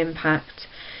same impact.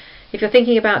 If you're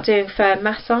thinking about doing firm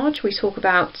massage, we talk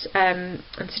about and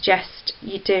suggest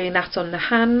you doing that on the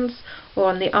hands or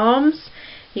on the arms.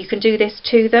 You can do this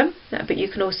to them, but you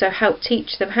can also help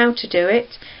teach them how to do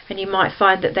it, and you might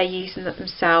find that they're using it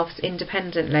themselves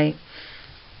independently.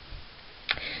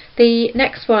 The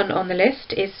next one on the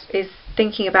list is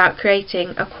thinking about creating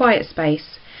a quiet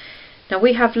space. Now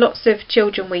we have lots of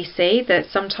children we see that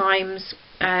sometimes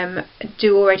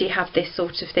do already have this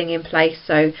sort of thing in place,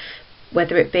 so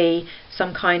whether it be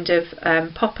some kind of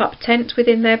pop-up tent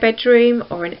within their bedroom,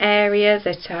 or an area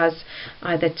that has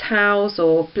either towels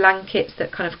or blankets that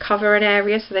kind of cover an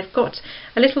area, so they've got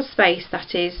a little space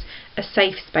that is a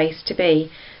safe space to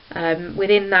be.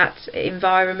 Within that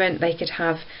environment they could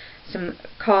have some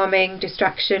calming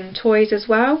distraction toys as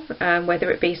well, whether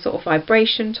it be sort of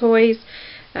vibration toys,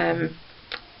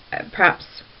 perhaps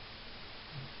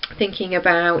thinking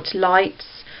about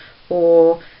lights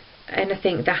or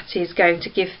anything that is going to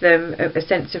give them a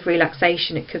sense of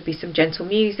relaxation. It could be some gentle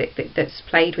music that's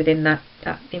played within that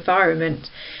environment.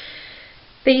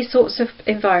 These sorts of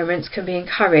environments can be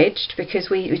encouraged because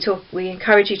we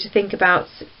encourage you to think about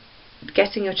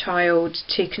getting your child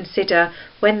to consider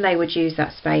when they would use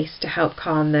that space to help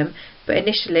calm them, but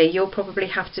initially you'll probably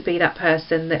have to be that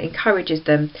person that encourages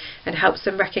them and helps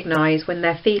them recognise when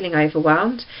they're feeling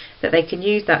overwhelmed that they can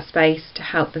use that space to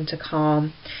help them to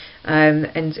calm.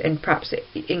 And perhaps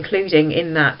including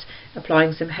in that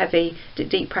applying some heavy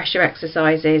deep pressure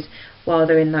exercises while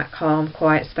they're in that calm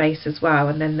quiet space as well,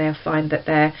 and then they'll find that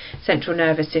their central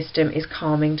nervous system is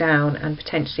calming down and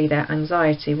potentially their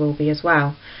anxiety will be as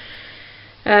well.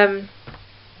 The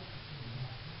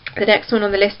next one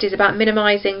on the list is about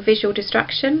minimising visual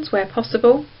distractions where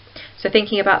possible. So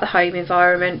thinking about the home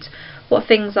environment, what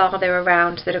things are there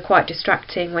around that are quite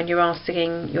distracting when you're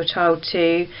asking your child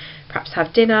to perhaps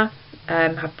have dinner,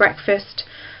 have breakfast,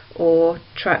 or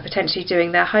potentially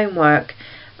doing their homework?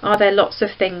 Are there lots of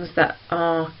things that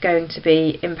are going to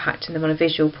be impacting them on a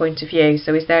visual point of view?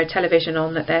 So is there a television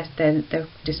on that they're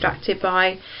distracted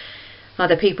by? Are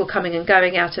there people coming and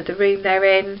going out of the room they're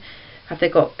in? Are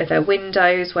there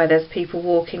windows where there's people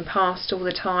walking past all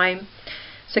the time?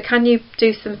 So can you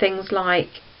do some things like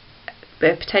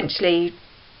potentially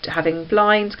having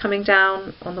blinds coming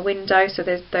down on the window so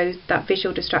that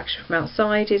visual distraction from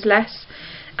outside is less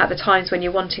at the times when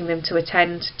you're wanting them to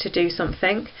attend to do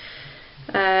something?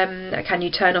 Can you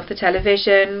turn off the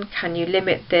television? Can you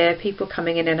limit the people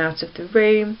coming in and out of the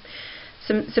room?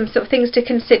 Some sort of things to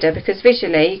consider, because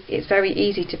visually it's very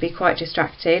easy to be quite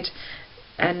distracted,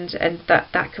 and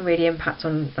that can really impact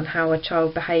on how a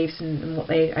child behaves and what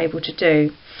they're able to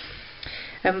do.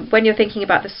 When you're thinking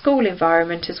about the school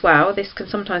environment as well, this can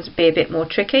sometimes be a bit more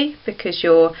tricky because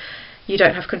you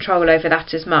don't have control over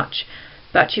that as much.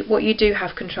 But what you do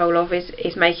have control of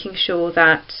is making sure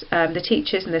that the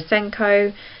teachers and the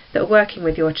SENCO that are working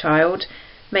with your child,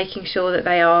 making sure that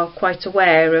they are quite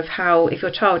aware of how, if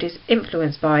your child is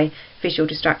influenced by visual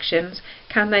distractions,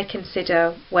 can they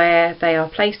consider where they are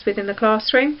placed within the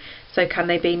classroom? So can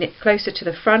they be closer to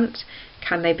the front?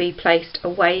 Can they be placed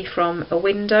away from a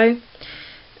window?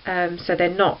 So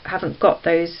they're haven't got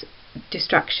those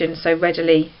distractions so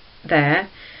readily there.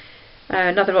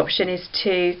 Another option is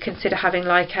to consider having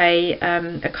like a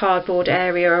cardboard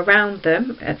area around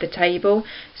them at the table,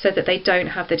 so that they don't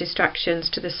have the distractions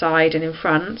to the side and in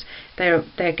front. They're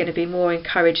going to be more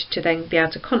encouraged to then be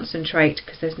able to concentrate,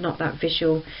 because there's not that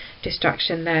visual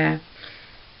distraction there.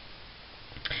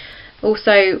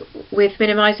 Also, with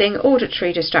minimising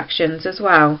auditory distractions as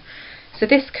well. So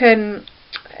this can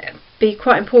be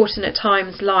quite important at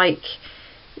times, like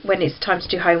when it's time to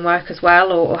do homework as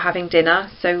well, or having dinner.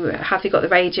 So have you got the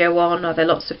radio on? Are there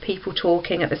lots of people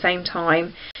talking at the same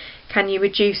time? Can you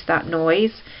reduce that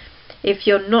noise?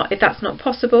 If that's not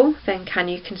possible, then can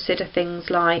you consider things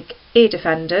like ear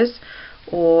defenders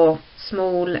or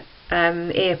small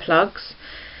earplugs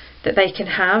that they can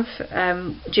have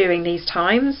during these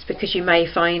times, because you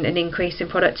may find an increase in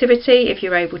productivity if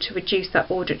you're able to reduce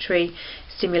that auditory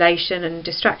stimulation and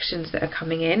distractions that are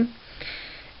coming in.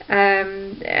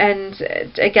 And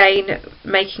again,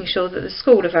 making sure that the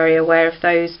school are very aware of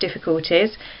those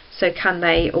difficulties, so can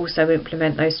they also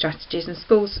implement those strategies, and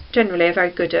schools generally are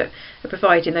very good at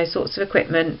providing those sorts of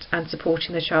equipment and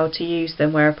supporting the child to use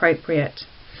them where appropriate.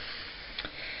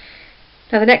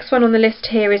 Now the next one on the list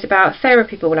here is about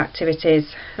therapy ball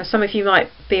activities. Now, some of you might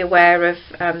be aware of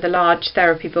the large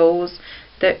therapy balls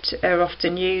that are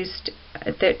often used,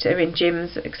 that are in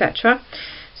gyms, etc.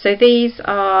 So these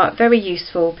are very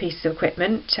useful pieces of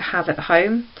equipment to have at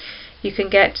home. You can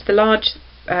get the large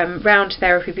round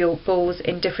therapy balls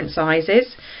in different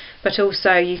sizes, but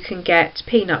also you can get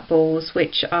peanut balls,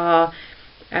 which are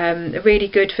really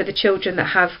good for the children that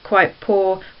have quite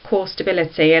poor core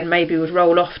stability and maybe would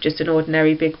roll off just an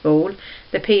ordinary big ball.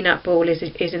 The peanut ball is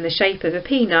in the shape of a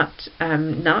peanut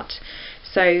nut,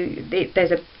 so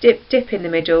there's a dip in the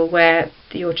middle where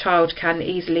your child can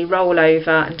easily roll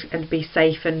over and be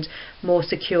safe and more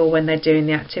secure when they're doing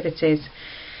the activities.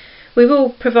 We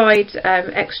will provide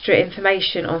extra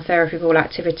information on therapy ball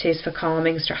activities for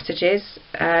calming strategies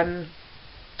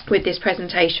with this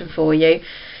presentation for you,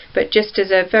 but just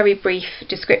as a very brief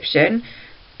description,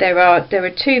 there are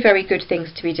two very good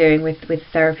things to be doing with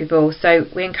therapy balls. So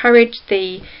we encourage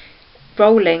the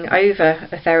rolling over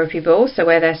a therapy ball, so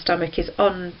where their stomach is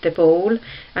on the ball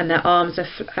and their arms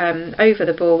are over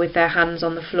the ball with their hands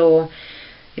on the floor.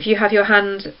 If you have your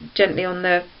hand gently on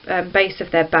the base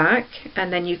of their back,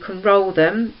 and then you can rock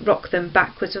them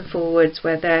backwards and forwards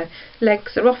where their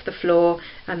legs are off the floor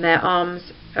and their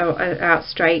arms are out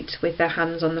straight with their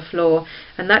hands on the floor.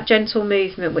 And that gentle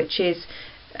movement, which is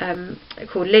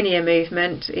called linear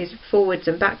movement, is forwards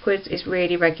and backwards, is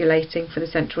really regulating for the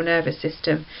central nervous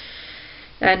system.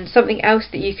 And something else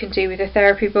that you can do with a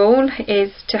therapy ball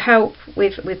is to help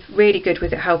with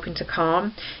it helping to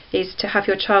calm, is to have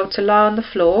your child to lie on the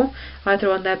floor, either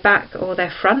on their back or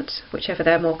their front, whichever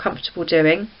they're more comfortable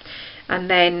doing, and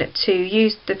then to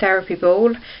use the therapy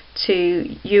ball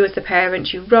you as the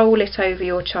parent, you roll it over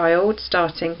your child,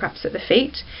 starting perhaps at the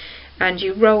feet, and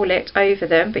you roll it over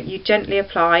them, but you gently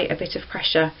apply a bit of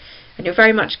pressure. And you're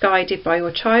very much guided by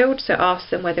your child, so ask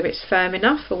them whether it's firm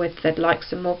enough or whether they'd like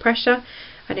some more pressure,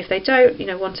 and if they don't,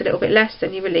 want a little bit less,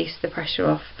 then you release the pressure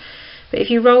off. But if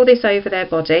you roll this over their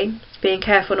body, being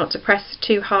careful not to press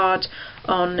too hard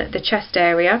on the chest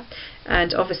area,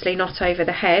 and obviously not over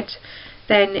the head,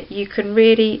 then you can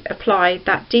really apply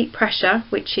that deep pressure,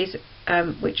 which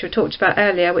we talked about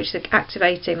earlier, which is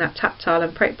activating that tactile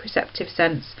and proprioceptive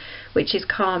sense, which is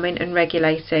calming and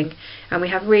regulating. And we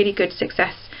have really good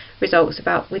success results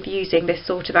with using this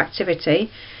sort of activity,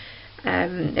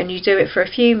 and you do it for a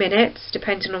few minutes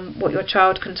depending on what your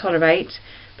child can tolerate,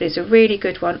 but it's a really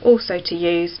good one also to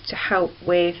use to help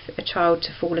with a child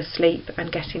to fall asleep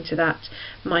and get into that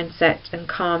mindset and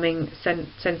calming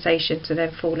sensation to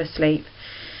then fall asleep.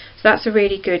 So that's a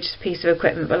really good piece of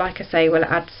equipment, but like I say, we'll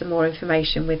add some more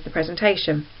information with the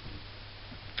presentation.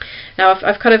 Now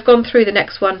I've kind of gone through the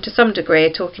next one to some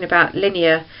degree, talking about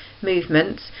linear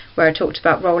movements, where I talked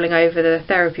about rolling over the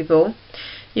therapy ball.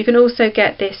 You can also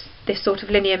get this sort of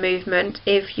linear movement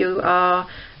if you are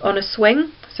on a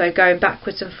swing, so going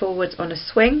backwards and forwards on a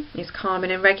swing is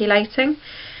calming and regulating.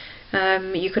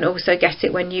 You can also get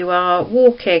it when you are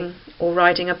walking or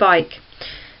riding a bike.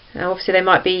 Now obviously they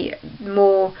might be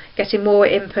getting more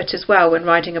input as well when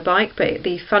riding a bike, but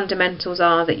the fundamentals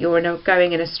are that you're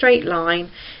going in a straight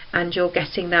line and you're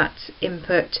getting that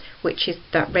input, which is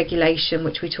that regulation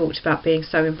which we talked about being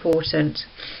so important.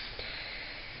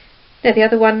 Now the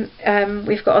other one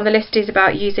we've got on the list is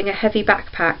about using a heavy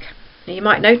backpack. Now you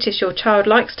might notice your child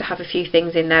likes to have a few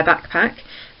things in their backpack.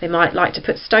 They might like to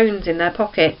put stones in their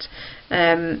pocket,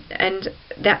 And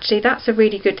actually that's a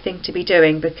really good thing to be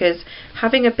doing, because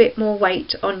having a bit more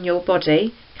weight on your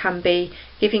body can be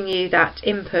giving you that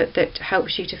input that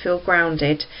helps you to feel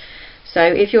grounded. So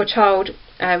if your child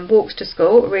walks to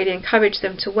school, really encourage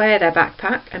them to wear their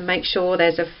backpack and make sure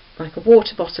there's like a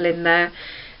water bottle in there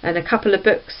and a couple of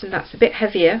books, and that's a bit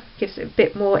heavier, gives it a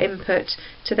bit more input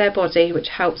to their body, which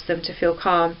helps them to feel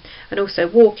calm. And also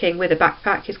walking with a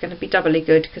backpack is going to be doubly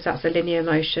good, because that's a linear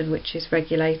motion which is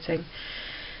regulating.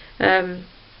 And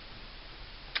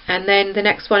then the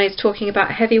next one is talking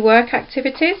about heavy work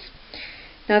activities.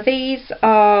 Now these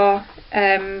are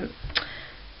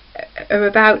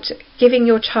about giving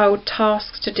your child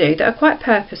tasks to do that are quite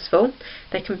purposeful.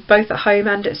 They can be both at home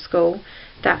and at school,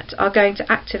 that are going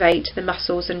to activate the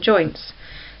muscles and joints.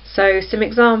 So some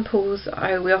examples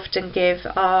we often give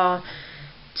are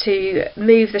to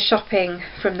move the shopping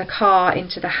from the car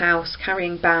into the house,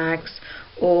 carrying bags,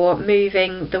 or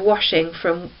moving the washing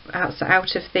from out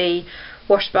of the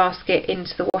wash basket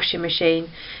into the washing machine,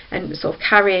 and sort of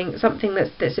carrying something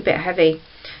that's a bit heavy.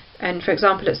 And for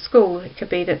example, at school, it could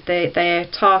be that they're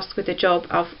tasked with the job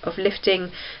of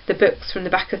lifting the books from the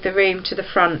back of the room to the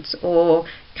front, or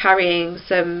carrying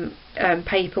some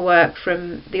paperwork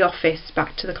from the office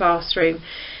back to the classroom.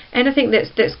 Anything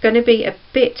that's going to be a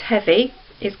bit heavy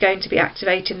is going to be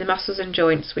activating the muscles and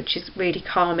joints, which is really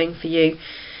calming for you.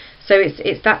 So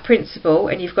it's that principle,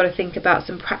 and you've got to think about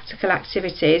some practical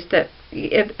activities that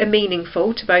are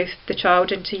meaningful to both the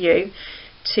child and to you,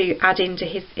 to add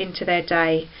into their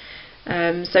day.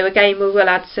 So again, we will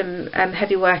add some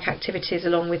heavy work activities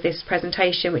along with this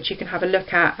presentation, which you can have a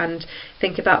look at and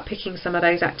think about picking some of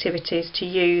those activities to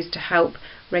use to help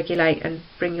regulate and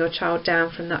bring your child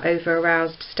down from that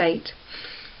over-aroused state.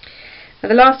 Now,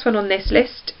 the last one on this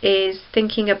list is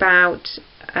thinking about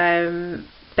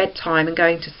bedtime and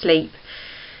going to sleep.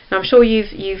 Now, I'm sure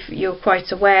you're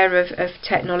quite aware of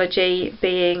technology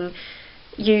being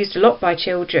used a lot by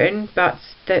children, but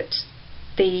that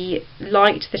the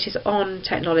light that is on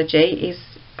technology is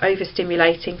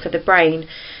overstimulating for the brain.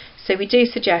 So we do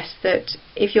suggest that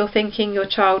if you're thinking your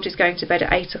child is going to bed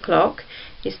at 8 o'clock,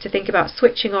 is to think about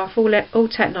switching off all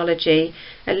technology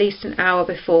at least an hour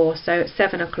before, so at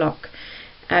 7 o'clock,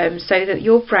 so that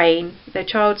your brain, the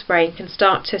child's brain, can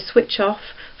start to switch off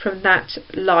from that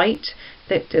light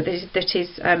that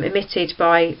is emitted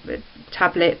by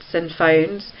tablets and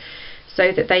phones, so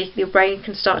that your brain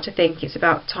can start to think it's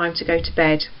about time to go to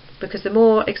bed. Because the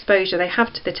more exposure they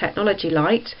have to the technology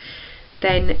light,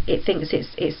 then it thinks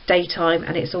it's daytime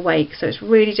and it's awake, so it's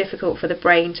really difficult for the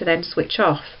brain to then switch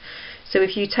off. So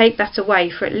if you take that away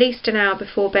for at least an hour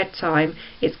before bedtime,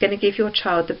 it's going to give your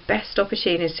child the best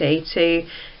opportunity to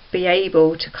be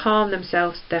able to calm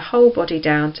themselves, their whole body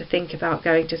down, to think about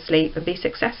going to sleep and be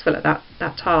successful at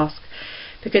that task.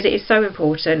 Because it is so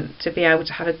important to be able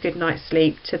to have a good night's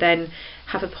sleep, to then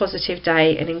have a positive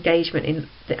day and engagement in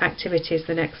the activities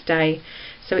the next day.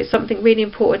 So it's something really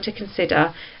important to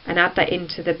consider, and add that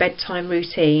into the bedtime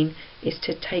routine, is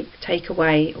to take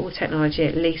away all technology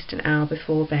at least an hour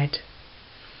before bed.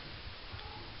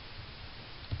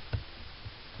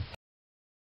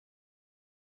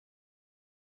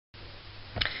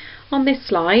 On this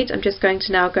slide, I'm just going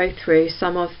to now go through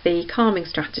some of the calming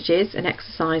strategies and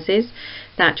exercises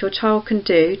that your child can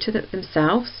do to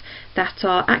themselves that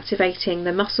are activating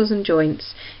the muscles and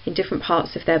joints in different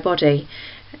parts of their body.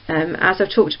 As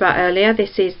I've talked about earlier,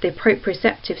 this is the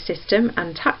proprioceptive system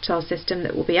and tactile system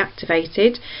that will be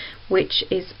activated, which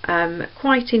is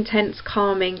quite intense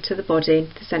calming to the body,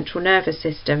 the central nervous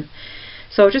system.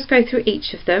 So I'll just go through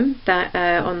each of them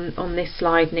on this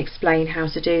slide and explain how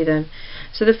to do them.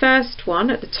 So the first one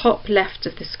at the top left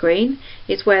of the screen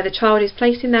is where the child is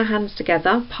placing their hands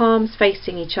together, palms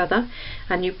facing each other,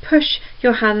 and you push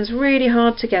your hands really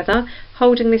hard together,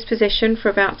 holding this position for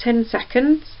about 10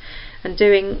 seconds and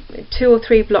doing 2 or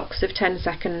 3 blocks of 10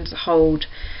 seconds hold.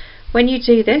 When you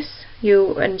do this,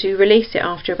 you release it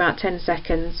after about 10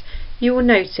 seconds, you will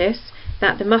notice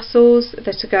that the muscles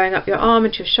that are going up your arm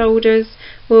and your shoulders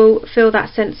will feel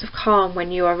that sense of calm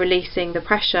when you are releasing the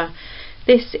pressure.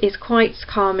 This is quite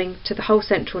calming to the whole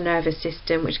central nervous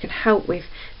system, which can help with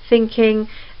thinking,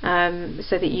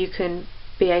 so that you can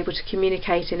be able to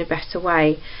communicate in a better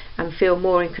way and feel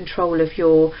more in control of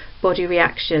your body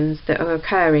reactions that are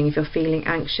occurring if you're feeling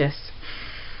anxious.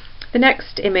 The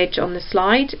next image on the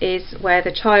slide is where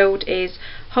the child is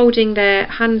holding their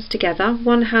hands together.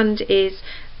 One hand is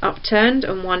upturned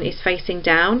and one is facing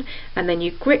down, and then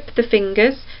you grip the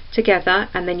fingers together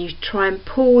and then you try and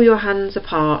pull your hands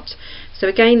apart. So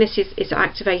again, this is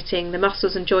activating the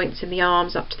muscles and joints in the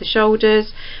arms up to the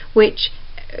shoulders, which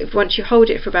once you hold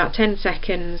it for about 10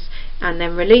 seconds and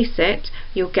then release it,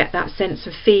 you'll get that sense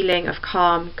of feeling of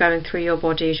calm going through your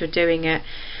body as you're doing it.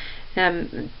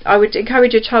 I would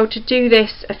encourage your child to do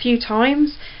this a few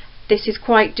times. This is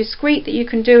quite discreet that you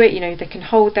can do it. You know, they can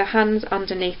hold their hands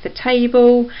underneath the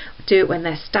table, do it when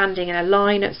they're standing in a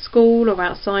line at school or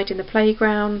outside in the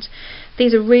playground.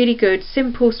 These are really good,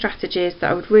 simple strategies that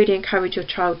I would really encourage your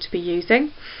child to be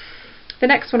using. The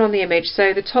next one on the image,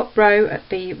 so the top row at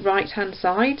the right hand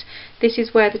side, this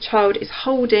is where the child is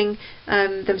holding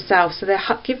themselves, so they're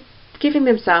giving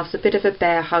themselves a bit of a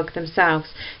bear hug themselves,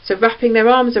 so wrapping their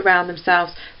arms around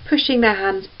themselves, pushing their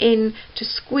hands in to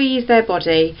squeeze their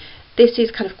body. This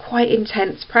is kind of quite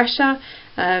intense pressure.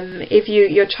 If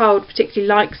your child particularly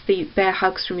likes the bear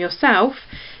hugs from yourself,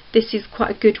 this is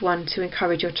quite a good one to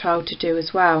encourage your child to do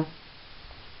as well.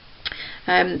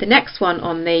 The next one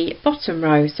on the bottom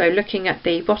row, so looking at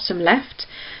the bottom left,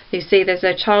 you see there's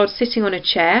a child sitting on a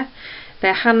chair.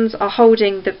 Their hands are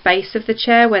holding the base of the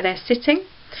chair where they're sitting.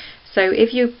 So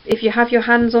if you have your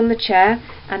hands on the chair,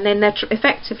 and then they're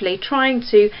effectively trying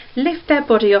to lift their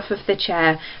body off of the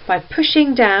chair by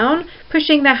pushing down,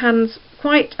 pushing their hands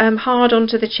quite hard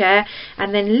onto the chair,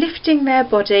 and then lifting their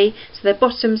body so their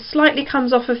bottom slightly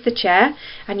comes off of the chair,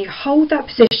 and you hold that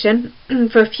position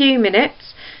for a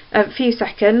few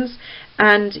seconds,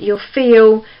 and you'll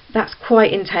feel that's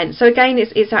quite intense. So again,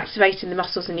 it's activating the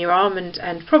muscles in your arm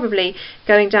and probably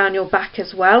going down your back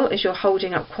as well, as you're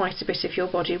holding up quite a bit of your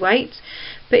body weight.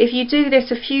 But if you do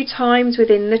this a few times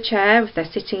within the chair, if they're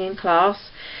sitting in class,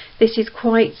 this is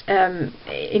quite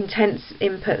intense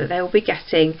input that they will be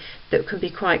getting that can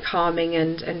be quite calming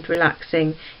and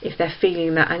relaxing if they're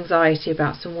feeling that anxiety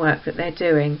about some work that they're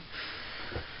doing.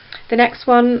 The next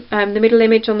one, the middle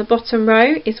image on the bottom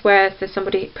row, is where there's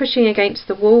somebody pushing against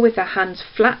the wall with their hands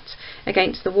flat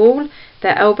against the wall.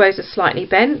 Their elbows are slightly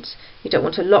bent. You don't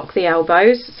want to lock the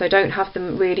elbows, so don't have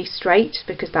them really straight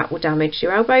because that will damage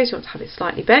your elbows. You want to have it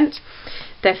slightly bent.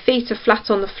 Their feet are flat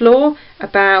on the floor,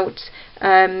 about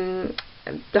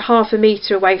the half a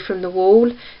metre away from the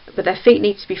wall, but their feet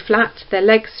need to be flat, their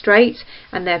legs straight,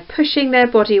 and they're pushing their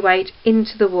body weight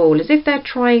into the wall as if they're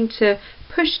trying to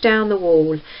push down the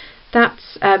wall.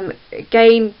 That's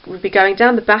again would be going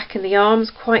down the back and the arms,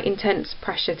 quite intense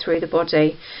pressure through the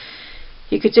body.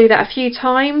 You could do that a few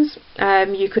times.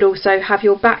 You could also have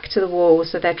your back to the wall,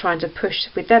 so they're trying to push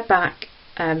with their back,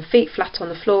 feet flat on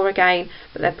the floor again,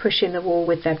 but they're pushing the wall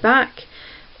with their back.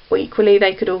 Or equally,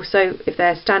 they could also, if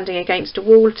they're standing against a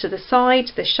wall to the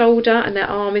side, their shoulder and their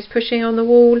arm is pushing on the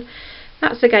wall.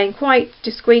 That's again quite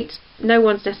discreet. No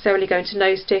one's necessarily going to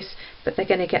notice, but they're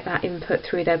going to get that input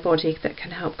through their body that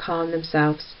can help calm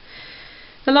themselves.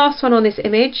 The last one on this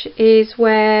image is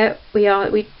where we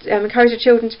encourage our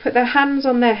children to put their hands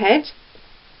on their head,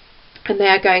 and they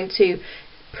are going to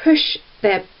push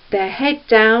their head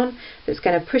down. That's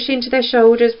going to push into their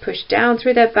shoulders, push down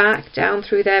through their back, down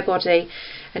through their body,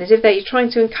 and as if they're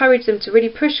trying to encourage them to really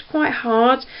push quite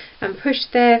hard and push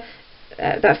their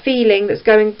that feeling that's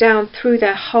going down through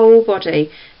their whole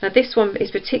body. Now this one is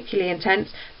particularly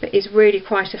intense, but is really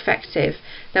quite effective.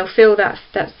 They'll feel that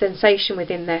sensation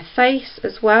within their face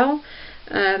as well.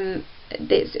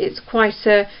 It's quite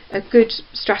a good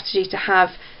strategy to have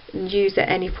and use at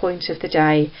any point of the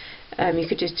day. You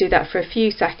could just do that for a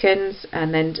few seconds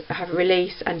and then have a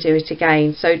release and do it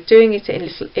again. So doing it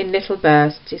in little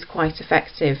bursts is quite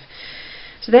effective.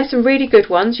 So there's some really good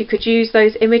ones. You could use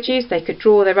those images. They could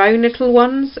draw their own little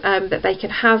ones that they can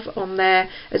have on their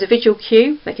as a visual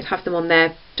cue. They could have them on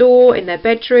their door in their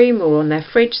bedroom or on their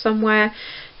fridge somewhere.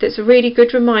 That's a really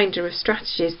good reminder of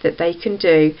strategies that they can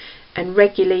do and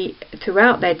regularly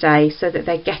throughout their day, so that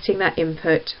they're getting that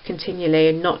input continually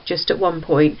and not just at one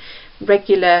point.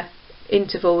 Regular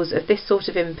intervals of this sort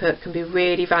of input can be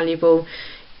really valuable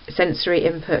sensory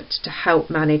input to help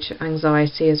manage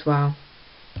anxiety as well.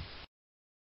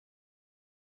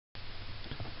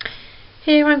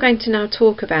 Here I'm going to now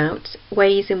talk about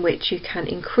ways in which you can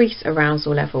increase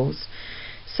arousal levels.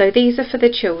 So these are for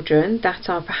the children that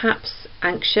are perhaps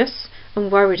anxious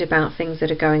and worried about things that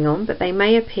are going on, but they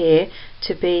may appear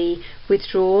to be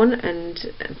withdrawn and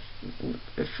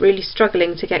really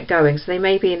struggling to get going. So they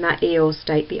may be in that EOR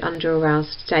state, the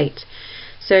under-aroused state.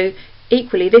 So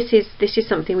equally, this is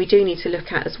something we do need to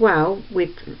look at as well with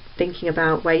thinking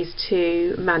about ways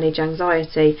to manage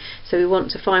anxiety. So we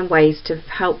want to find ways to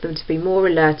help them to be more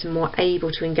alert and more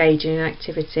able to engage in an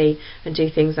activity and do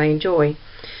things they enjoy.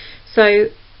 So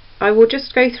I will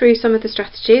just go through some of the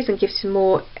strategies and give some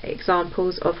more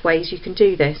examples of ways you can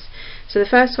do this. So the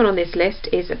first one on this list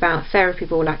is about therapy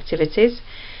ball activities.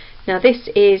 Now this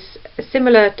is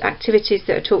similar activities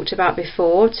that I talked about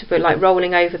before, to like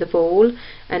rolling over the ball,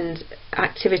 and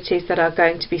activities that are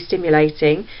going to be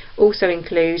stimulating also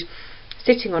include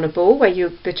sitting on a ball where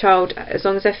the child, as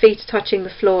long as their feet are touching the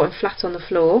floor and flat on the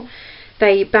floor,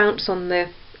 they bounce on the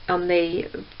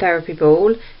therapy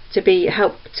ball to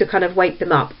help to kind of wake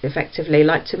them up effectively,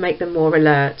 like to make them more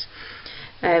alert.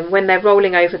 When they're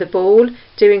rolling over the ball,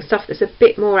 doing stuff that's a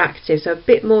bit more active, so a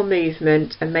bit more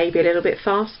movement and maybe a little bit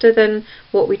faster than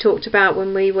what we talked about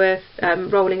when we were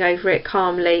rolling over it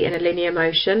calmly in a linear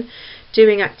motion.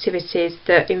 Doing activities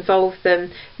that involve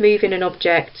them moving an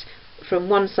object from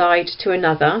one side to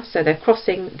another, so they're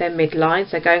crossing their midline,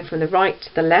 so going from the right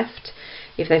to the left.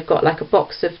 If they've got like a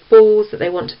box of balls that they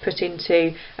want to put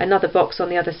into another box on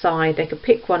the other side, they could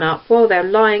pick one up while they're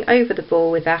lying over the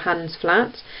ball with their hands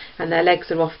flat and their legs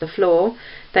are off the floor.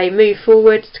 They move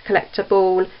forward to collect a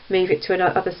ball, move it to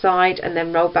another side, and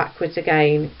then roll backwards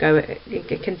again.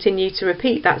 Continue to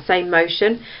repeat that same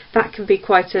motion. That can be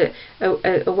quite a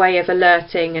way of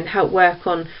alerting and help work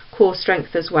on core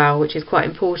strength as well, which is quite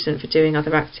important for doing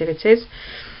other activities.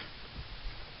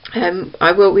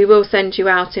 We will send you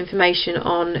out information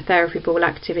on therapy ball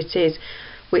activities,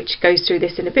 which goes through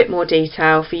this in a bit more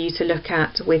detail for you to look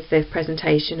at with the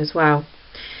presentation as well.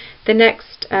 The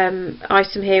next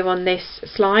item here on this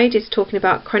slide is talking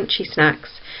about crunchy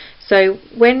snacks. So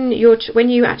when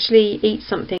you actually eat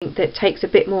something that takes a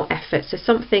bit more effort, so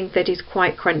something that is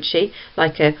quite crunchy,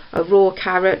 like a raw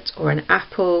carrot or an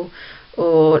apple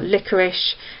or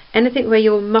licorice, anything where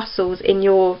your muscles in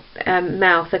your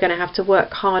mouth are going to have to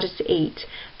work harder to eat,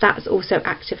 that's also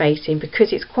activating.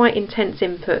 Because it's quite intense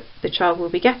input the child will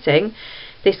be getting,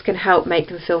 this can help make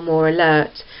them feel more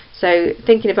alert. So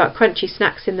thinking about crunchy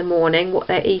snacks in the morning, what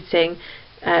they're eating,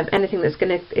 anything that's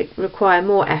going to require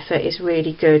more effort is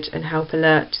really good and help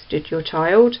alert your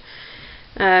child.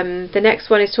 The next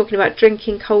one is talking about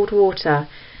drinking cold water.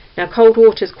 Now cold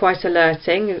water is quite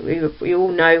alerting. We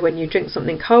all know when you drink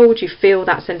something cold, you feel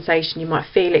that sensation. You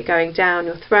might feel it going down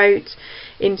your throat,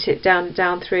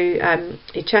 down through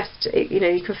your chest.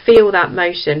 You can feel that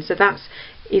motion. So that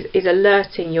is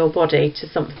alerting your body to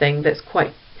something that's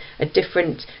quite a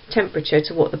different temperature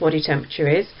to what the body temperature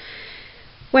is.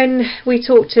 When we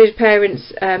talk to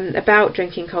parents about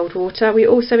drinking cold water, we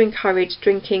also encourage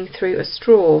drinking through a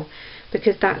straw,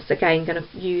 because that's again going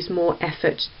to use more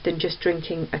effort than just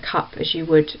drinking a cup as you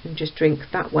would and just drink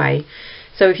that way.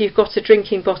 So if you've got a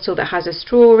drinking bottle that has a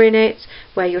straw in it,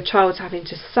 where your child's having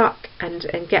to suck and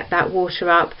get that water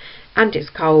up, and it's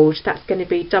cold, that's going to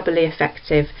be doubly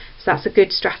effective. So that's a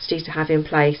good strategy to have in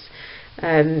place.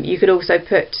 You could also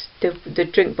put the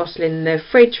drink bottle in the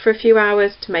fridge for a few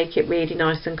hours to make it really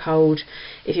nice and cold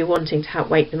if you're wanting to help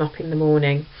wake them up in the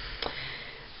morning.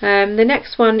 The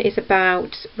next one is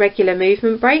about regular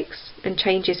movement breaks and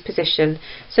changes position.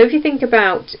 So if you think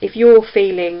about if you're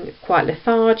feeling quite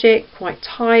lethargic, quite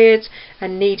tired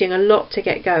and needing a lot to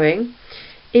get going,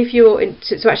 if you're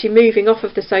actually moving off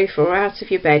of the sofa or out of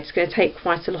your bed, it's going to take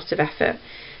quite a lot of effort.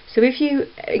 So if you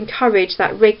encourage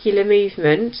that regular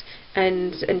movement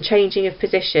and changing of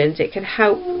positions, it can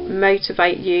help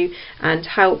motivate you and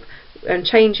help and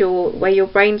change your way your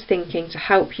brain's thinking to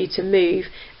help you to move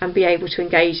and be able to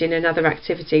engage in another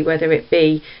activity, whether it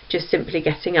be just simply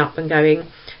getting up and going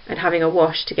and having a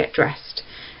wash to get dressed.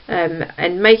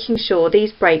 And making sure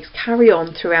these breaks carry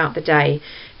on throughout the day.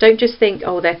 Don't just think,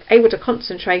 oh, they're able to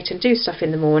concentrate and do stuff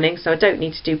in the morning, so I don't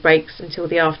need to do breaks until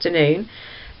the afternoon.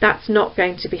 That's not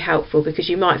going to be helpful, because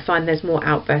you might find there's more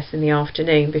outbursts in the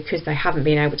afternoon because they haven't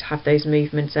been able to have those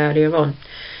movements earlier on.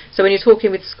 So when you're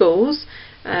talking with schools,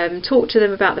 talk to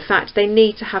them about the fact they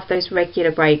need to have those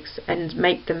regular breaks and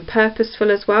make them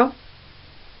purposeful as well.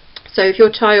 So if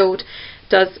your child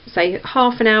does, say,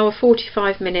 half an hour,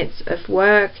 45 minutes of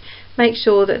work, make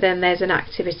sure that then there's an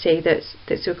activity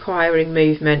that's requiring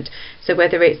movement. So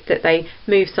whether it's that they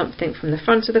move something from the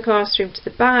front of the classroom to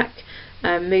the back,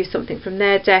 move something from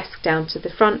their desk down to the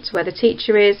front where the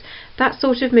teacher is, that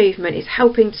sort of movement is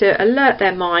helping to alert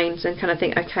their minds and kind of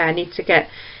think, okay, I need to get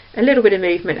a little bit of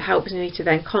movement. Helps me to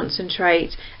then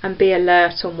concentrate and be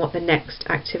alert on what the next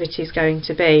activity is going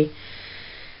to be.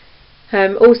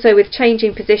 Also with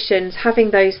changing positions,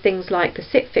 having those things like the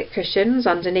sit-fit cushions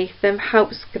underneath them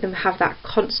helps them have that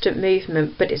constant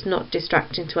movement, but it's not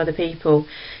distracting to other people.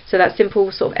 So that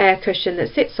simple sort of air cushion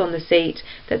that sits on the seat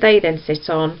that they then sit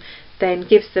on then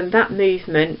gives them that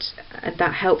movement, and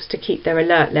that helps to keep their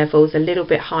alert levels a little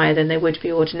bit higher than they would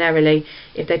be ordinarily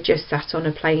if they're just sat on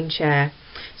a plain chair.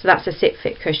 So that's a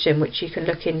sit-fit cushion which you can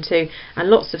look into, and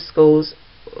lots of schools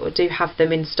do have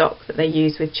them in stock that they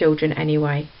use with children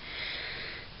anyway.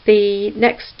 The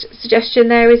next suggestion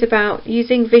there is about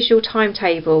using visual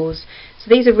timetables. So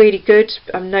these are really good.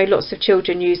 I know lots of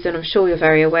children use them. I'm sure you're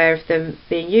very aware of them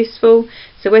being useful.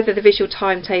 So whether the visual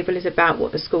timetable is about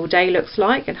what the school day looks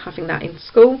like and having that in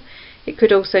school, it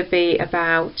could also be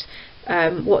about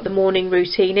what the morning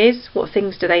routine is, what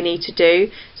things do they need to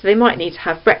do. So they might need to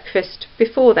have breakfast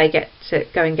before they get to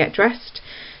go and get dressed.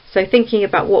 So thinking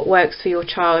about what works for your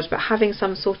child, but having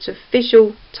some sort of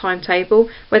visual timetable,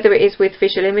 whether it is with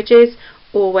visual images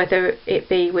or whether it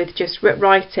be with just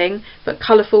writing, but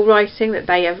colourful writing that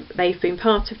they've been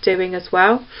part of doing as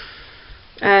well.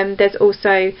 There's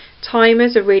also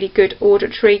timers are really good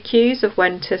auditory cues of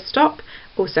when to stop.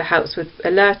 Also helps with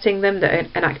alerting them that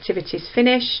an activity is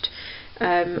finished,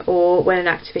 or when an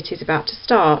activity is about to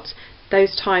start.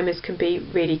 Those timers can be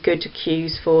really good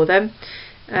cues for them.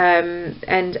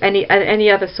 And any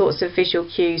other sorts of visual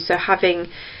cues, so having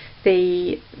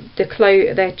their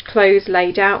clothes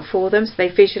laid out for them so they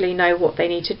visually know what they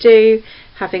need to do,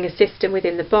 having a system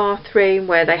within the bathroom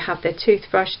where they have their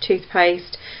toothbrush,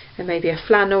 toothpaste and maybe a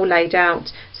flannel laid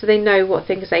out so they know what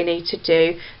things they need to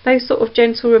do. Those sort of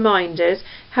gentle reminders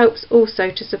helps also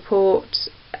to support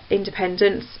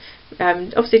independence.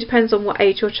 Obviously it depends on what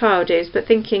age your child is, but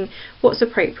thinking what's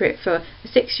appropriate for a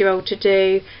 6-year-old to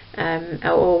do,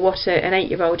 or what an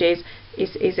 8-year-old is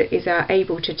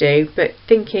able to do, but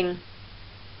thinking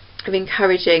of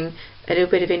encouraging a little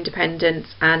bit of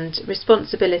independence and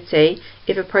responsibility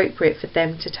if appropriate for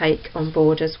them to take on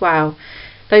board as well.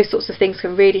 Those sorts of things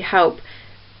can really help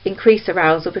increase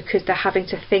arousal because they're having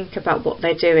to think about what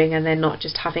they're doing and they're not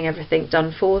just having everything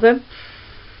done for them.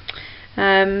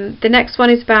 The next one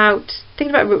is about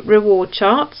thinking about reward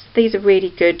charts. These are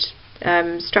really good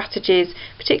strategies,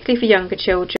 particularly for younger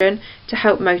children, to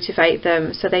help motivate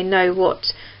them so they know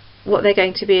what they're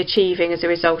going to be achieving as a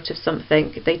result of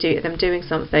something, them doing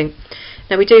something.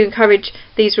 Now we do encourage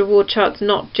these reward charts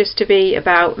not just to be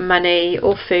about money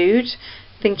or food,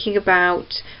 thinking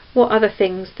about what other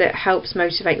things that helps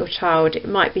motivate your child. It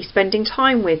might be spending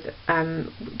time with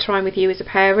you as a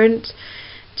parent,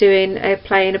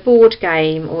 playing a board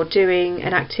game or doing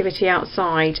an activity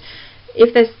outside.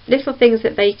 If there's little things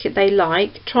that they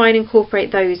like, try and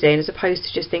incorporate those in, as opposed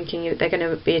to just thinking they're going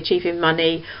to be achieving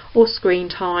money or screen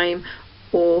time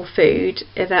or food.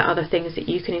 If there are other things that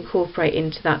you can incorporate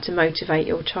into that to motivate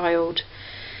your child.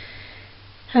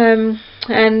 And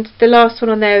the last one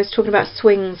on there is talking about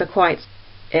swings are quite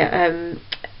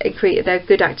they're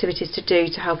good activities to do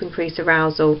to help increase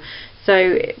arousal.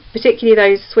 So particularly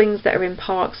those swings that are in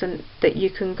parks and that you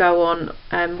can go on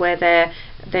where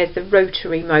there's the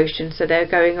rotary motion, so they're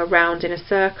going around in a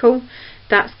circle.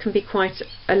 That can be quite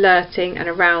alerting and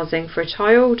arousing for a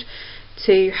child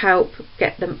to help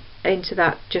get them into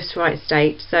that just right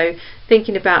state. So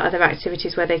thinking about other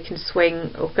activities where they can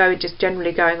swing or just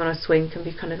generally going on a swing can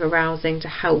be kind of arousing to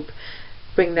help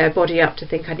bring their body up to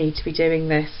think, I need to be doing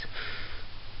this.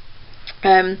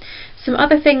 Some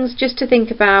other things just to think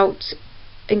about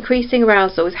increasing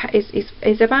arousal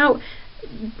is about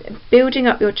building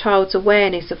up your child's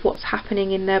awareness of what's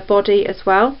happening in their body as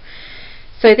well.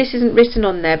 So this isn't written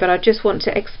on there, but I just want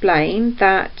to explain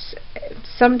that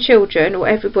some children, or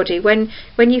everybody, when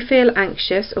you feel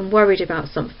anxious and worried about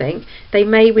something, they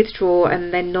may withdraw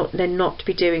and then not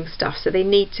be doing stuff. So they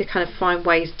need to kind of find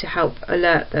ways to help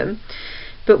alert them.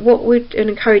 But what we'd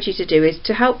encourage you to do is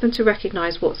to help them to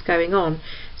recognise what's going on.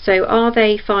 So are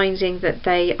they finding that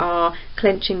they are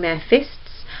clenching their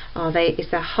fists? Is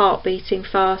their heart beating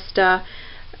faster?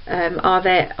 Are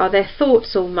their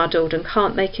thoughts all muddled and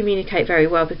can't they communicate very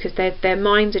well because their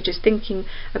minds are just thinking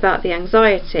about the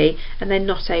anxiety and they're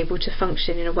not able to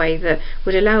function in a way that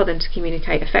would allow them to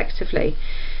communicate effectively?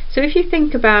 So if you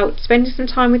think about spending some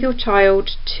time with your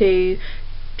child to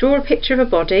draw a picture of a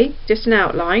body, just an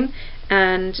outline,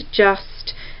 and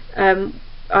just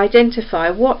identify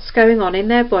what's going on in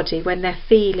their body when they're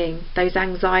feeling those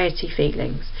anxiety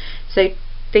feelings. So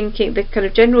thinking the kind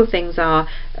of general things are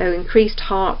increased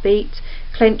heartbeat,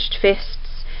 clenched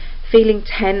fists, feeling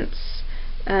tense,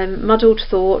 muddled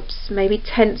thoughts, maybe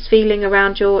tense feeling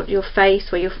around your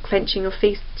face where you're clenching your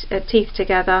teeth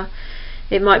together.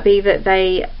 It might be that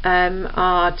they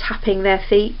are tapping their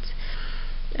feet,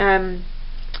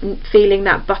 feeling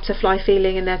that butterfly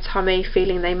feeling in their tummy,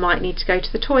 feeling they might need to go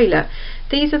to the toilet.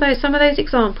 These are some of those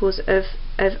examples of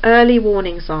early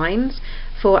warning signs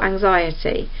for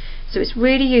anxiety. So it's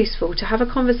really useful to have a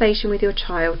conversation with your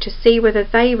child to see whether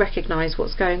they recognise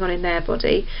what's going on in their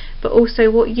body, but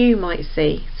also what you might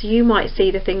see. So you might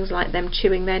see the things like them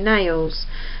chewing their nails,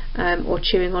 or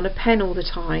chewing on a pen all the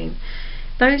time.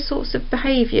 those sorts of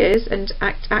behaviours and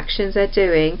actions they're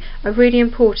doing are really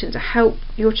important to help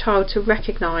your child to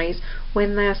recognise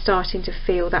when they are starting to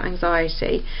feel that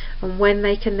anxiety, and when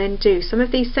they can then do some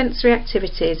of these sensory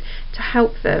activities to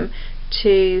help them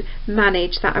to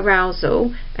manage that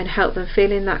arousal and help them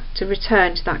feel in that, to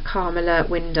return to that calm alert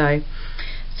window.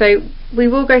 So we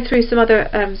will go through some other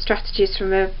strategies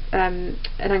from an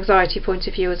anxiety point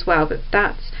of view as well, but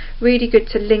that's really good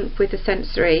to link with the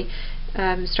sensory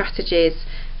strategies,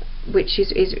 which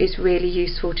is really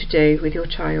useful to do with your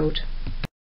child.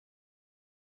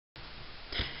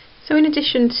 So in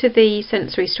addition to the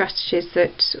sensory strategies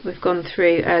that we've gone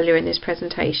through earlier in this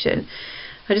presentation,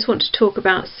 I just want to talk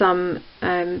about some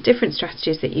different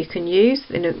strategies that you can use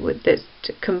that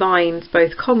combines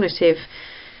both cognitive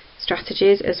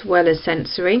strategies as well as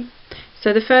sensory.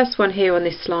 So the first one here on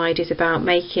this slide is about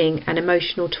making an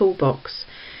emotional toolbox.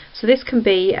 So this can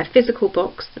be a physical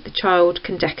box that the child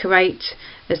can decorate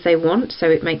as they want, so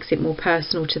it makes it more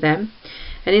personal to them.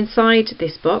 And inside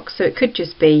this box, so it could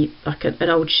just be like an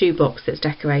old shoebox that's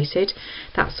decorated,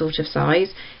 that sort of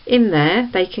size, in there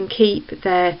they can keep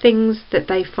their things that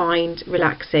they find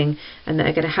relaxing and that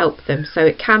are going to help them. So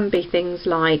it can be things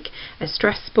like a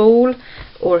stress ball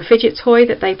or a fidget toy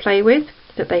that they play with,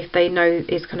 that they know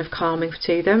is kind of calming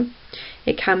to them.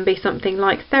 It can be something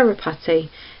like Theraputty.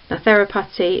 Now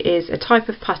Theraputty is a type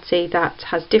of putty that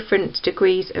has different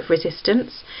degrees of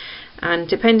resistance, and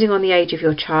depending on the age of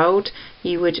your child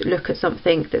you would look at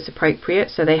something that's appropriate.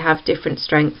 So they have different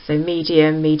strengths, so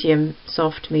medium, medium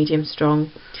soft, medium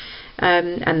strong,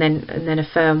 and then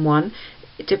a firm one.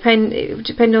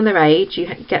 Depending on their age, you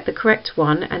get the correct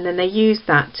one, and then they use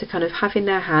that to kind of have in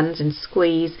their hands and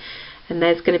squeeze, and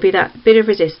there's going to be that bit of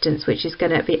resistance which is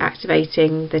going to be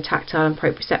activating the tactile and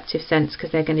proprioceptive sense,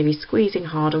 because they're going to be squeezing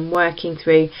hard and working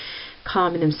through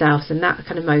calming themselves, and that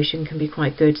kind of motion can be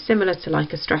quite good, similar to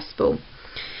like a stress ball.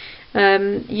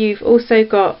 You've also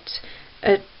got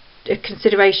a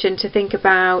consideration to think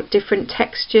about different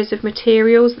textures of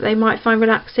materials that they might find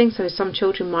relaxing. So some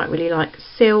children might really like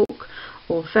silk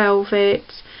or velvet,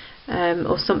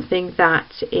 or something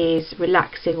that is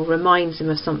relaxing or reminds them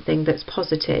of something that's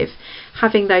positive.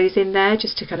 Having those in there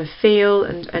just to kind of feel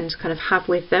and kind of have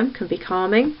with them can be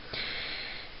calming.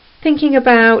 Thinking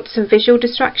about some visual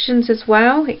distractions as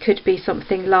well. It could be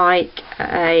something like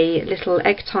a little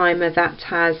egg timer that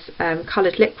has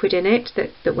coloured liquid in it,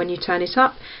 that when you turn it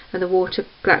up and the water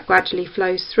gradually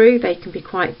flows through, they can be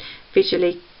quite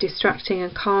visually distracting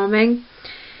and calming.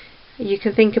 You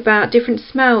can think about different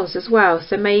smells as well,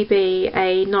 so maybe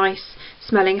a nice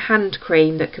smelling hand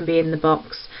cream that can be in the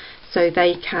box, so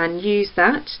they can use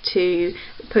that to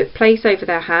place over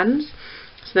their hands.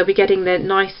 So they'll be getting the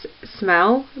nice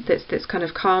smell that's kind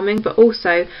of calming, but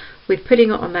also with putting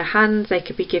it on their hands they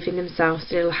could be giving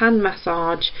themselves a little hand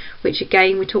massage, which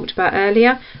again we talked about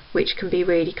earlier, which can be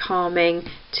really calming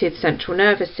to the central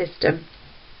nervous system.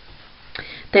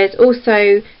 There's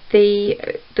also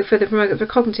from a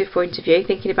cognitive point of view,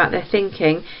 thinking about their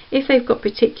thinking. If they've got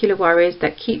particular worries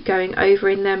that keep going over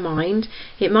in their mind,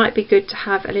 it might be good to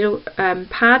have a little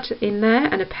pad in there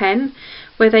and a pen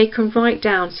where they can write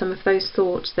down some of those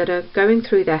thoughts that are going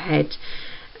through their head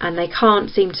and they can't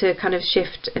seem to kind of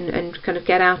shift and kind of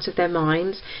get out of their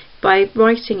minds. By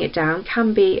writing it down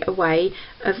can be a way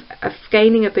of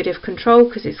gaining a bit of control,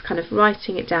 because it's kind of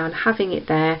writing it down, having it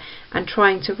there and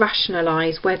trying to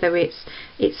rationalise whether it's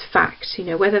fact,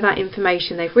 whether that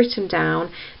information they've written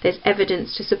down, there's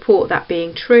evidence to support that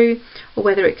being true, or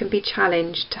whether it can be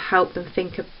challenged to help them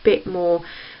think a bit more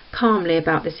calmly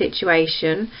about the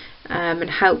situation and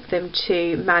help them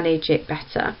to manage it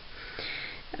better.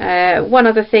 One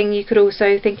other thing you could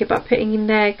also think about putting in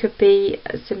there could be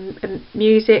some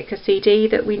music, a CD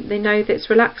that they know that's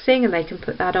relaxing, and they can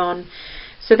put that on.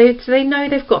 So they know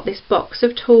they've got this box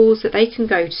of tools that they can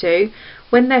go to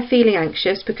when they're feeling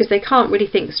anxious, because they can't really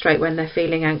think straight when they're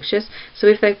feeling anxious. So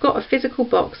if they've got a physical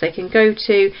box they can go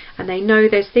to and they know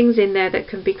there's things in there that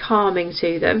can be calming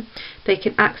to them, they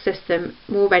can access them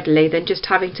more readily than just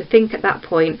having to think at that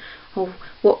point, oh,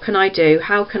 what can I do?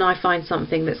 How can I find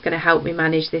something that's going to help me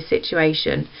manage this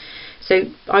situation? So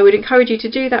I would encourage you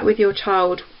to do that with your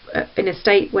child in a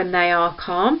state when they are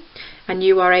calm, and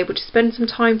you are able to spend some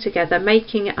time together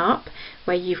making it up,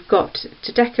 where you've got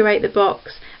to decorate the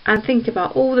box and think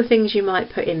about all the things you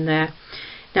might put in there.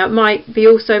 Now it might be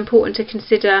also important to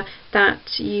consider that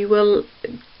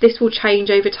this will change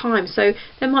over time, so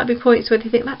there might be points where they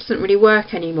think that doesn't really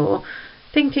work anymore.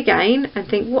 Think again and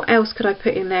think, what else could I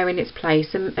put in there in its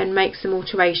place, and make some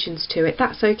alterations to it.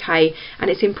 That's okay, and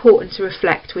it's important to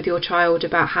reflect with your child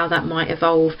about how that might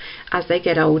evolve as they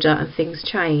get older and things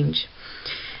change.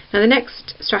 Now the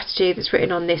next strategy that's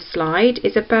written on this slide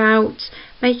is about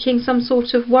making some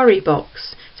sort of worry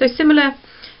box. So similar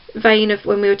vein of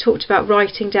when we talked about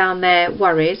writing down their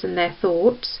worries and their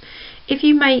thoughts. If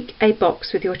you make a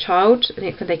box with your child, and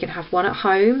they can have one at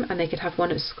home and they could have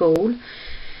one at school,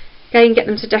 again get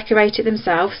them to decorate it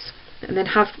themselves, and then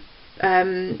have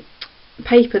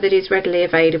paper that is readily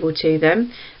available to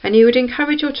them, and you would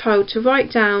encourage your child to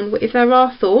write down if there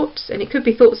are thoughts, and it could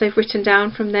be thoughts they've written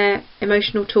down from their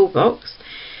emotional toolbox.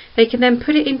 They can then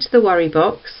put it into the worry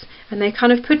box, and they're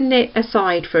kind of putting it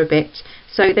aside for a bit.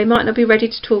 So they might not be ready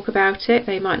to talk about it,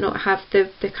 they might not have the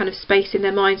kind of space in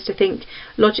their minds to think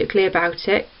logically about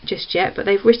it just yet, but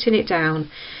they've written it down.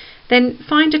 Then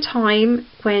find a time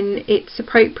when it's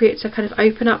appropriate to kind of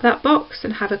open up that box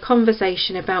and have a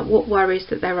conversation about what worries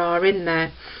that there are in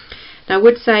there. Now I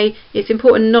would say it's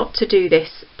important not to do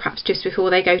this perhaps just before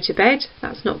they go to bed.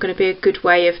 That's not going to be a good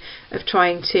way of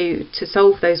trying to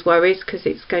solve those worries, because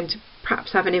it's going to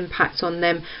perhaps have an impact on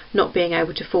them not being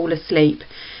able to fall asleep.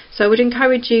 So I would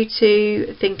encourage you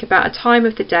to think about a time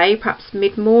of the day, perhaps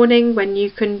mid-morning when you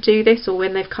can do this, or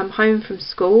when they've come home from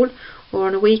school, or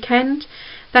on a weekend,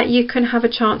 that you can have a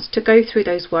chance to go through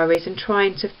those worries and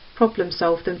trying to problem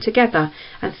solve them together,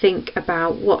 and think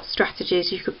about what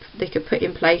strategies they could put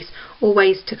in place, or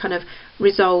ways to kind of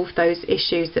resolve those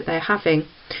issues that they're having.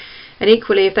 And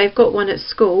equally, if they've got one at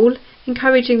school,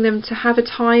 encouraging them to have a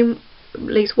time at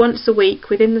least once a week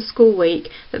within the school week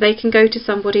that they can go to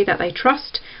somebody that they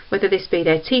trust, whether this be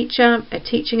their teacher, a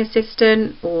teaching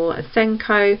assistant, or a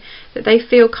SENCO, that they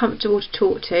feel comfortable to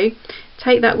talk to.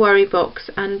 Take that worry box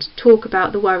and talk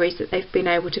about the worries that they've been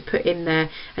able to put in there,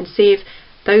 and see if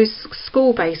those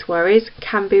school-based worries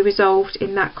can be resolved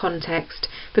in that context,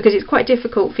 because it's quite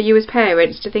difficult for you as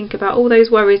parents to think about all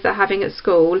those worries they're having at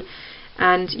school,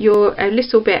 and you're a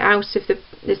little bit out of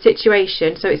the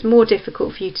situation, so it's more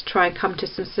difficult for you to try and come to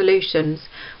some solutions.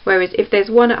 Whereas if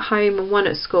there's one at home and one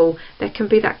at school, there can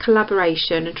be that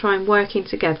collaboration and trying working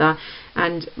together,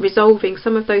 and resolving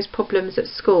some of those problems at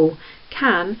school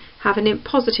can have a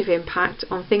positive impact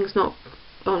on things, not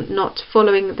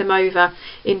following them over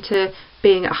into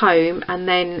being at home and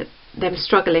then them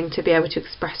struggling to be able to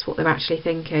express what they're actually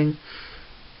thinking.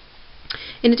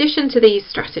 In addition to these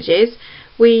strategies,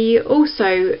 we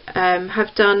also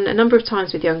have done a number of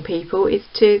times with young people is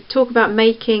to talk about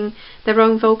making their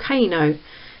own volcano.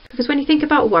 Because when you think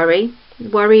about worry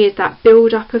is that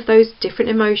build up of those different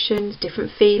emotions,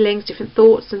 different feelings, different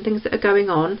thoughts and things that are going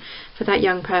on for that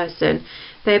young person.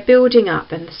 They're building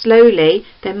up, and slowly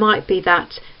there might be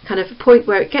that kind of point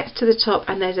where it gets to the top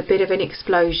and there's a bit of an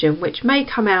explosion, which may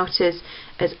come out as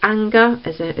anger,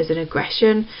 as an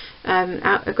aggression,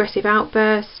 aggressive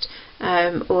outburst,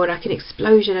 or like an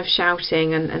explosion of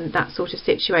shouting and that sort of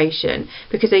situation,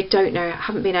 because they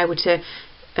haven't been able to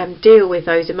deal with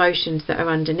those emotions that are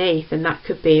underneath, and that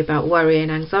could be about worry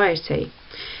and anxiety.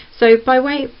 So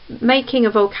by making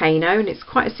a volcano, and it's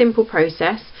quite a simple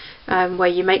process, where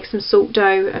you make some salt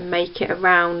dough and make it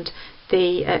around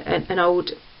an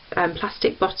old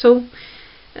plastic bottle,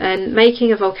 and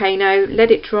making a volcano,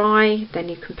 let it dry, then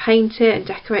you can paint it and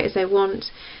decorate as they want,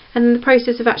 and then the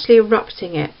process of actually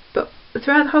erupting it. But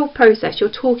throughout the whole process you're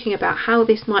talking about how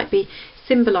this might be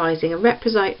symbolising and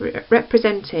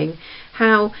representing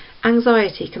how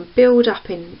anxiety can build up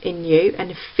in you,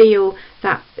 and feel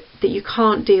that you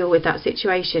can't deal with that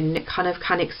situation, and it kind of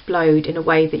can explode in a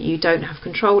way that you don't have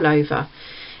control over.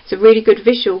 It's a really good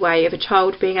visual way of a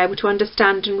child being able to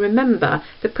understand and remember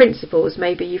the principles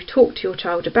maybe you've talked to your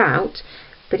child about,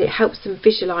 but it helps them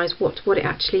visualise what it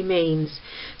actually means.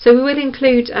 So we will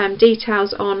include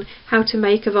details on how to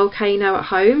make a volcano at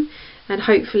home, and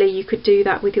hopefully you could do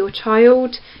that with your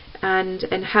child and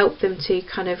help them to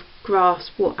kind of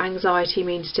grasp what anxiety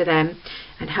means to them,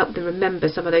 and help them remember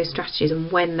some of those strategies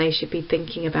and when they should be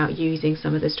thinking about using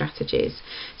some of the strategies,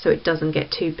 so it doesn't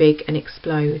get too big and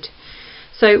explode.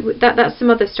 So that's some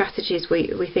other strategies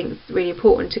we think really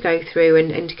important to go through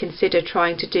and consider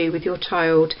trying to do with your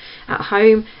child at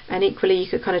home, and equally you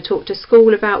could kind of talk to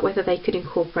school about whether they could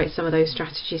incorporate some of those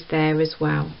strategies there as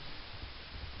well.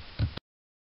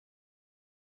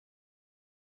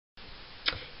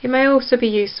 It may also be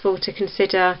useful to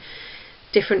consider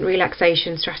different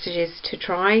relaxation strategies to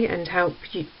try and help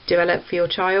you develop for your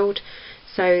child.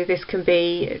 So this can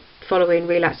be following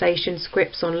relaxation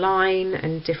scripts online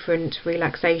and different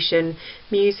relaxation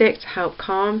music to help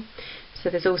calm. So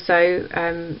there's also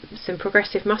some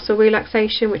progressive muscle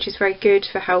relaxation, which is very good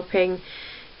for helping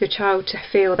your child to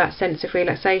feel that sense of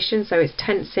relaxation, so it's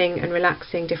tensing and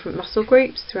relaxing different muscle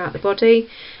groups throughout the body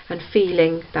and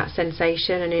feeling that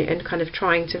sensation and kind of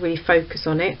trying to really focus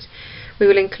on it. We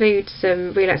will include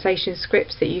some relaxation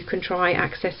scripts that you can try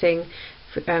accessing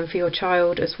for your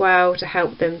child as well to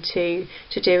help them to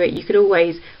do it. You could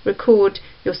always record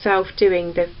yourself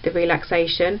doing the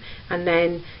relaxation, and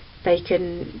then they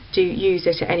can use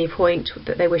it at any point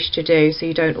that they wish to do, so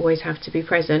you don't always have to be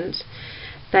present.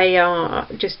 They are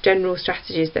just general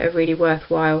strategies that are really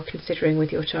worthwhile considering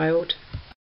with your child.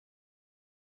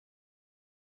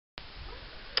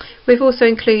 We've also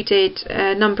included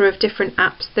a number of different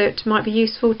apps that might be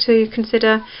useful to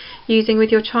consider using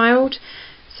with your child.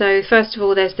 So first of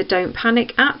all, there's the Don't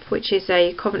Panic app, which is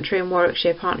a Coventry and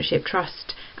Warwickshire Partnership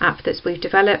Trust app that we've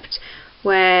developed,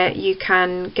 where you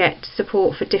can get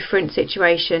support for different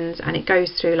situations, and it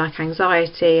goes through like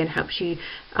anxiety and helps you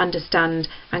understand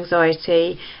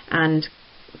anxiety and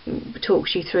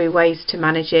talks you through ways to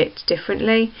manage it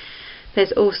differently.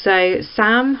 There's also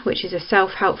SAM, which is a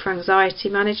self-help for anxiety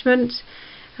management,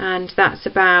 and that's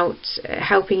about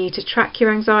helping you to track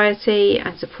your anxiety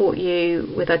and support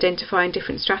you with identifying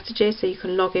different strategies, so you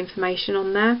can log information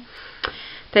on there.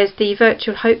 There's the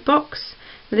Virtual Hope Box.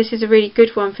 This is a really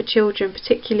good one for children,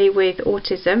 particularly with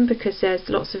autism, because there's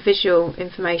lots of visual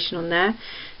information on there.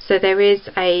 So there is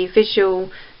a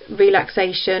visual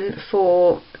relaxation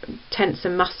for tense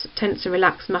and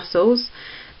relaxed muscles,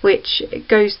 which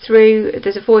goes through,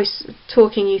 there's a voice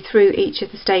talking you through each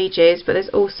of the stages, but there's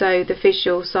also the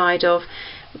visual side of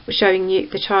showing you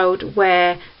the child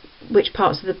which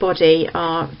parts of the body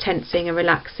are tensing and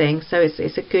relaxing, so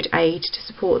it's a good aid to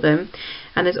support them.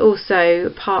 And there's also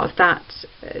part of that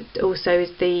also is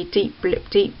the deep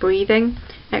breathing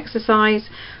exercise,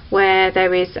 where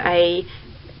there is a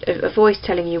voice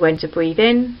telling you when to breathe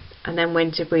in and then when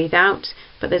to breathe out,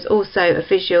 but there's also a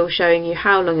visual showing you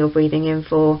how long you're breathing in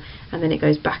for, and then it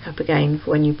goes back up again for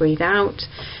when you breathe out.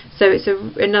 So it's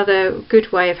another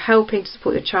good way of helping to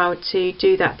support your child to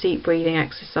do that deep breathing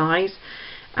exercise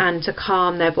and to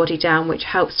calm their body down, which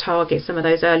helps target some of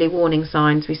those early warning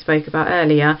signs we spoke about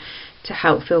earlier to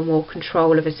help feel more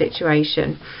control of a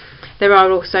situation. There are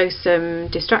also some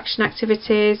distraction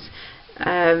activities,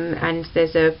 and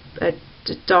there's a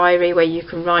diary where you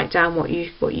can write down what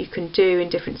you can do in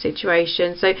different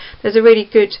situations. So there's a really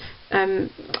good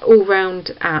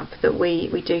all-round app that we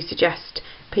do suggest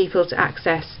people to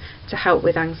access to help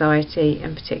with anxiety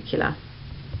in particular.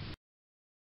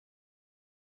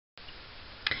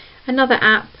 Another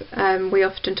app we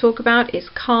often talk about is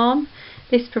Calm.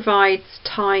 This provides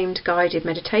timed guided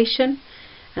meditation,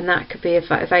 and that could be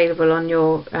available on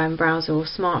your browser or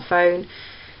smartphone,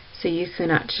 so you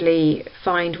can actually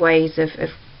find ways of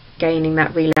gaining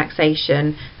that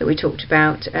relaxation that we talked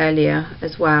about earlier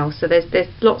as well. So there's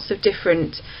lots of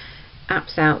different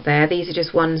apps out there. These are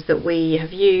just ones that we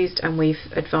have used and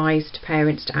we've advised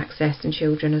parents to access, and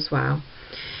children as well.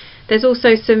 There's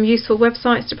also some useful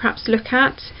websites to perhaps look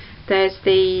at. There's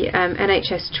the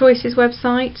NHS Choices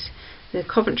website, the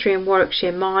Coventry and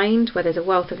Warwickshire Mind, where there's a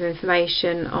wealth of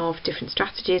information of different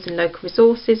strategies and local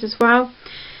resources as well.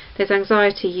 There's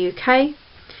Anxiety UK.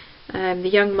 The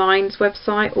Young Minds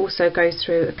website also goes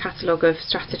through a catalogue of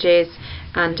strategies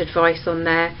and advice on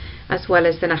there, as well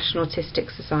as the National Autistic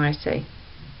Society.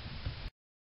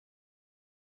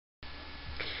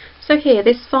 So here,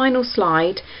 this final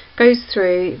slide goes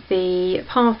through the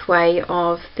pathway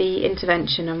of the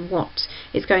intervention and what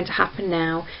is going to happen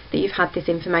now that you've had this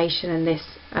information and this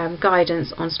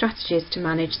guidance on strategies to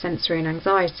manage sensory and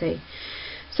anxiety.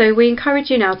 So we encourage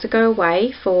you now to go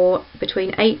away for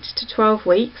between 8 to 12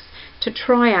 weeks to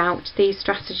try out these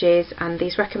strategies and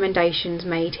these recommendations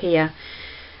made here.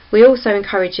 We also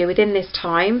encourage you within this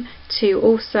time to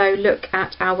also look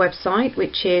at our website,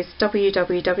 which is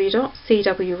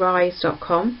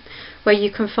www.cwrise.com, where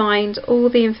you can find all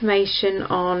the information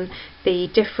on the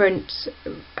different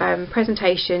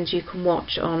presentations you can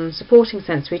watch on supporting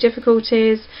sensory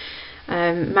difficulties,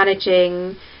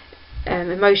 managing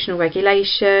emotional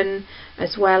regulation,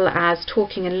 as well as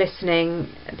talking and listening.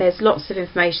 There's lots of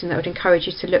information that would encourage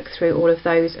you to look through all of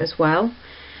those as well.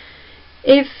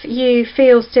 If you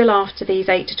feel still after these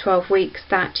 8 to 12 weeks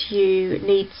that you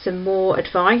need some more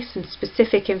advice and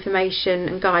specific information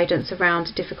and guidance around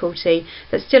a difficulty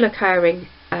that's still occurring,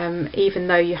 even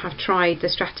though you have tried the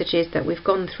strategies that we've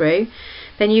gone through,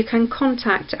 then you can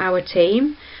contact our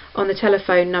team on the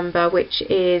telephone number, which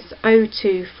is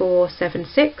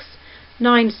 02476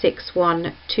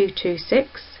 961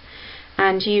 226,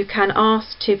 and you can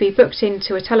ask to be booked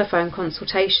into a telephone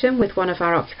consultation with one of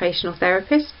our occupational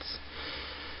therapists.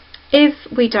 If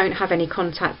we don't have any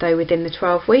contact though within the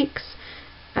 12 weeks,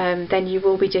 then you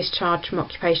will be discharged from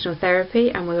occupational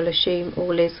therapy and we will assume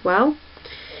all is well.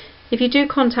 If you do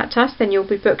contact us, then you'll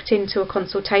be booked into a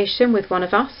consultation with one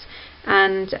of us,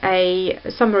 and a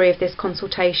summary of this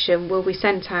consultation will be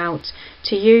sent out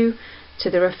to you, to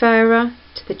the referrer,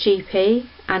 to the GP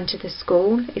and to the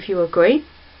school if you agree.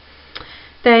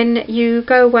 Then you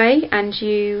go away and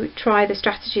you try the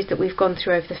strategies that we've gone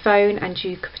through over the phone, and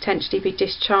you could potentially be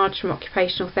discharged from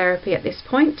occupational therapy at this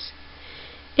point.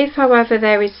 If, however,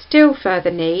 there is still further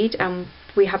need and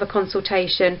we have a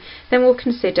consultation, then we'll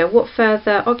consider what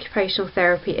further occupational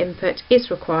therapy input is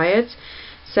required,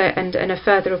 and a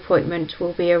further appointment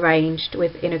will be arranged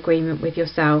in agreement with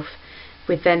yourself,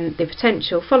 with then the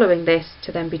potential following this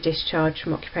to then be discharged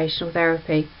from occupational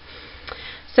therapy.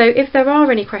 So if there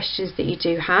are any questions that you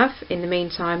do have in the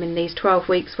meantime in these 12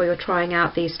 weeks where you're trying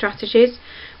out these strategies,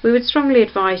 we would strongly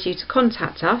advise you to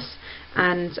contact us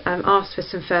and ask for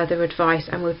some further advice,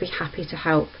 and we'd be happy to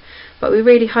help. But we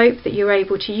really hope that you're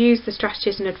able to use the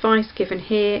strategies and advice given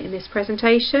here in this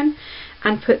presentation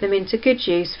and put them into good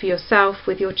use for yourself,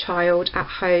 with your child, at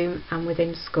home and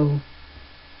within school.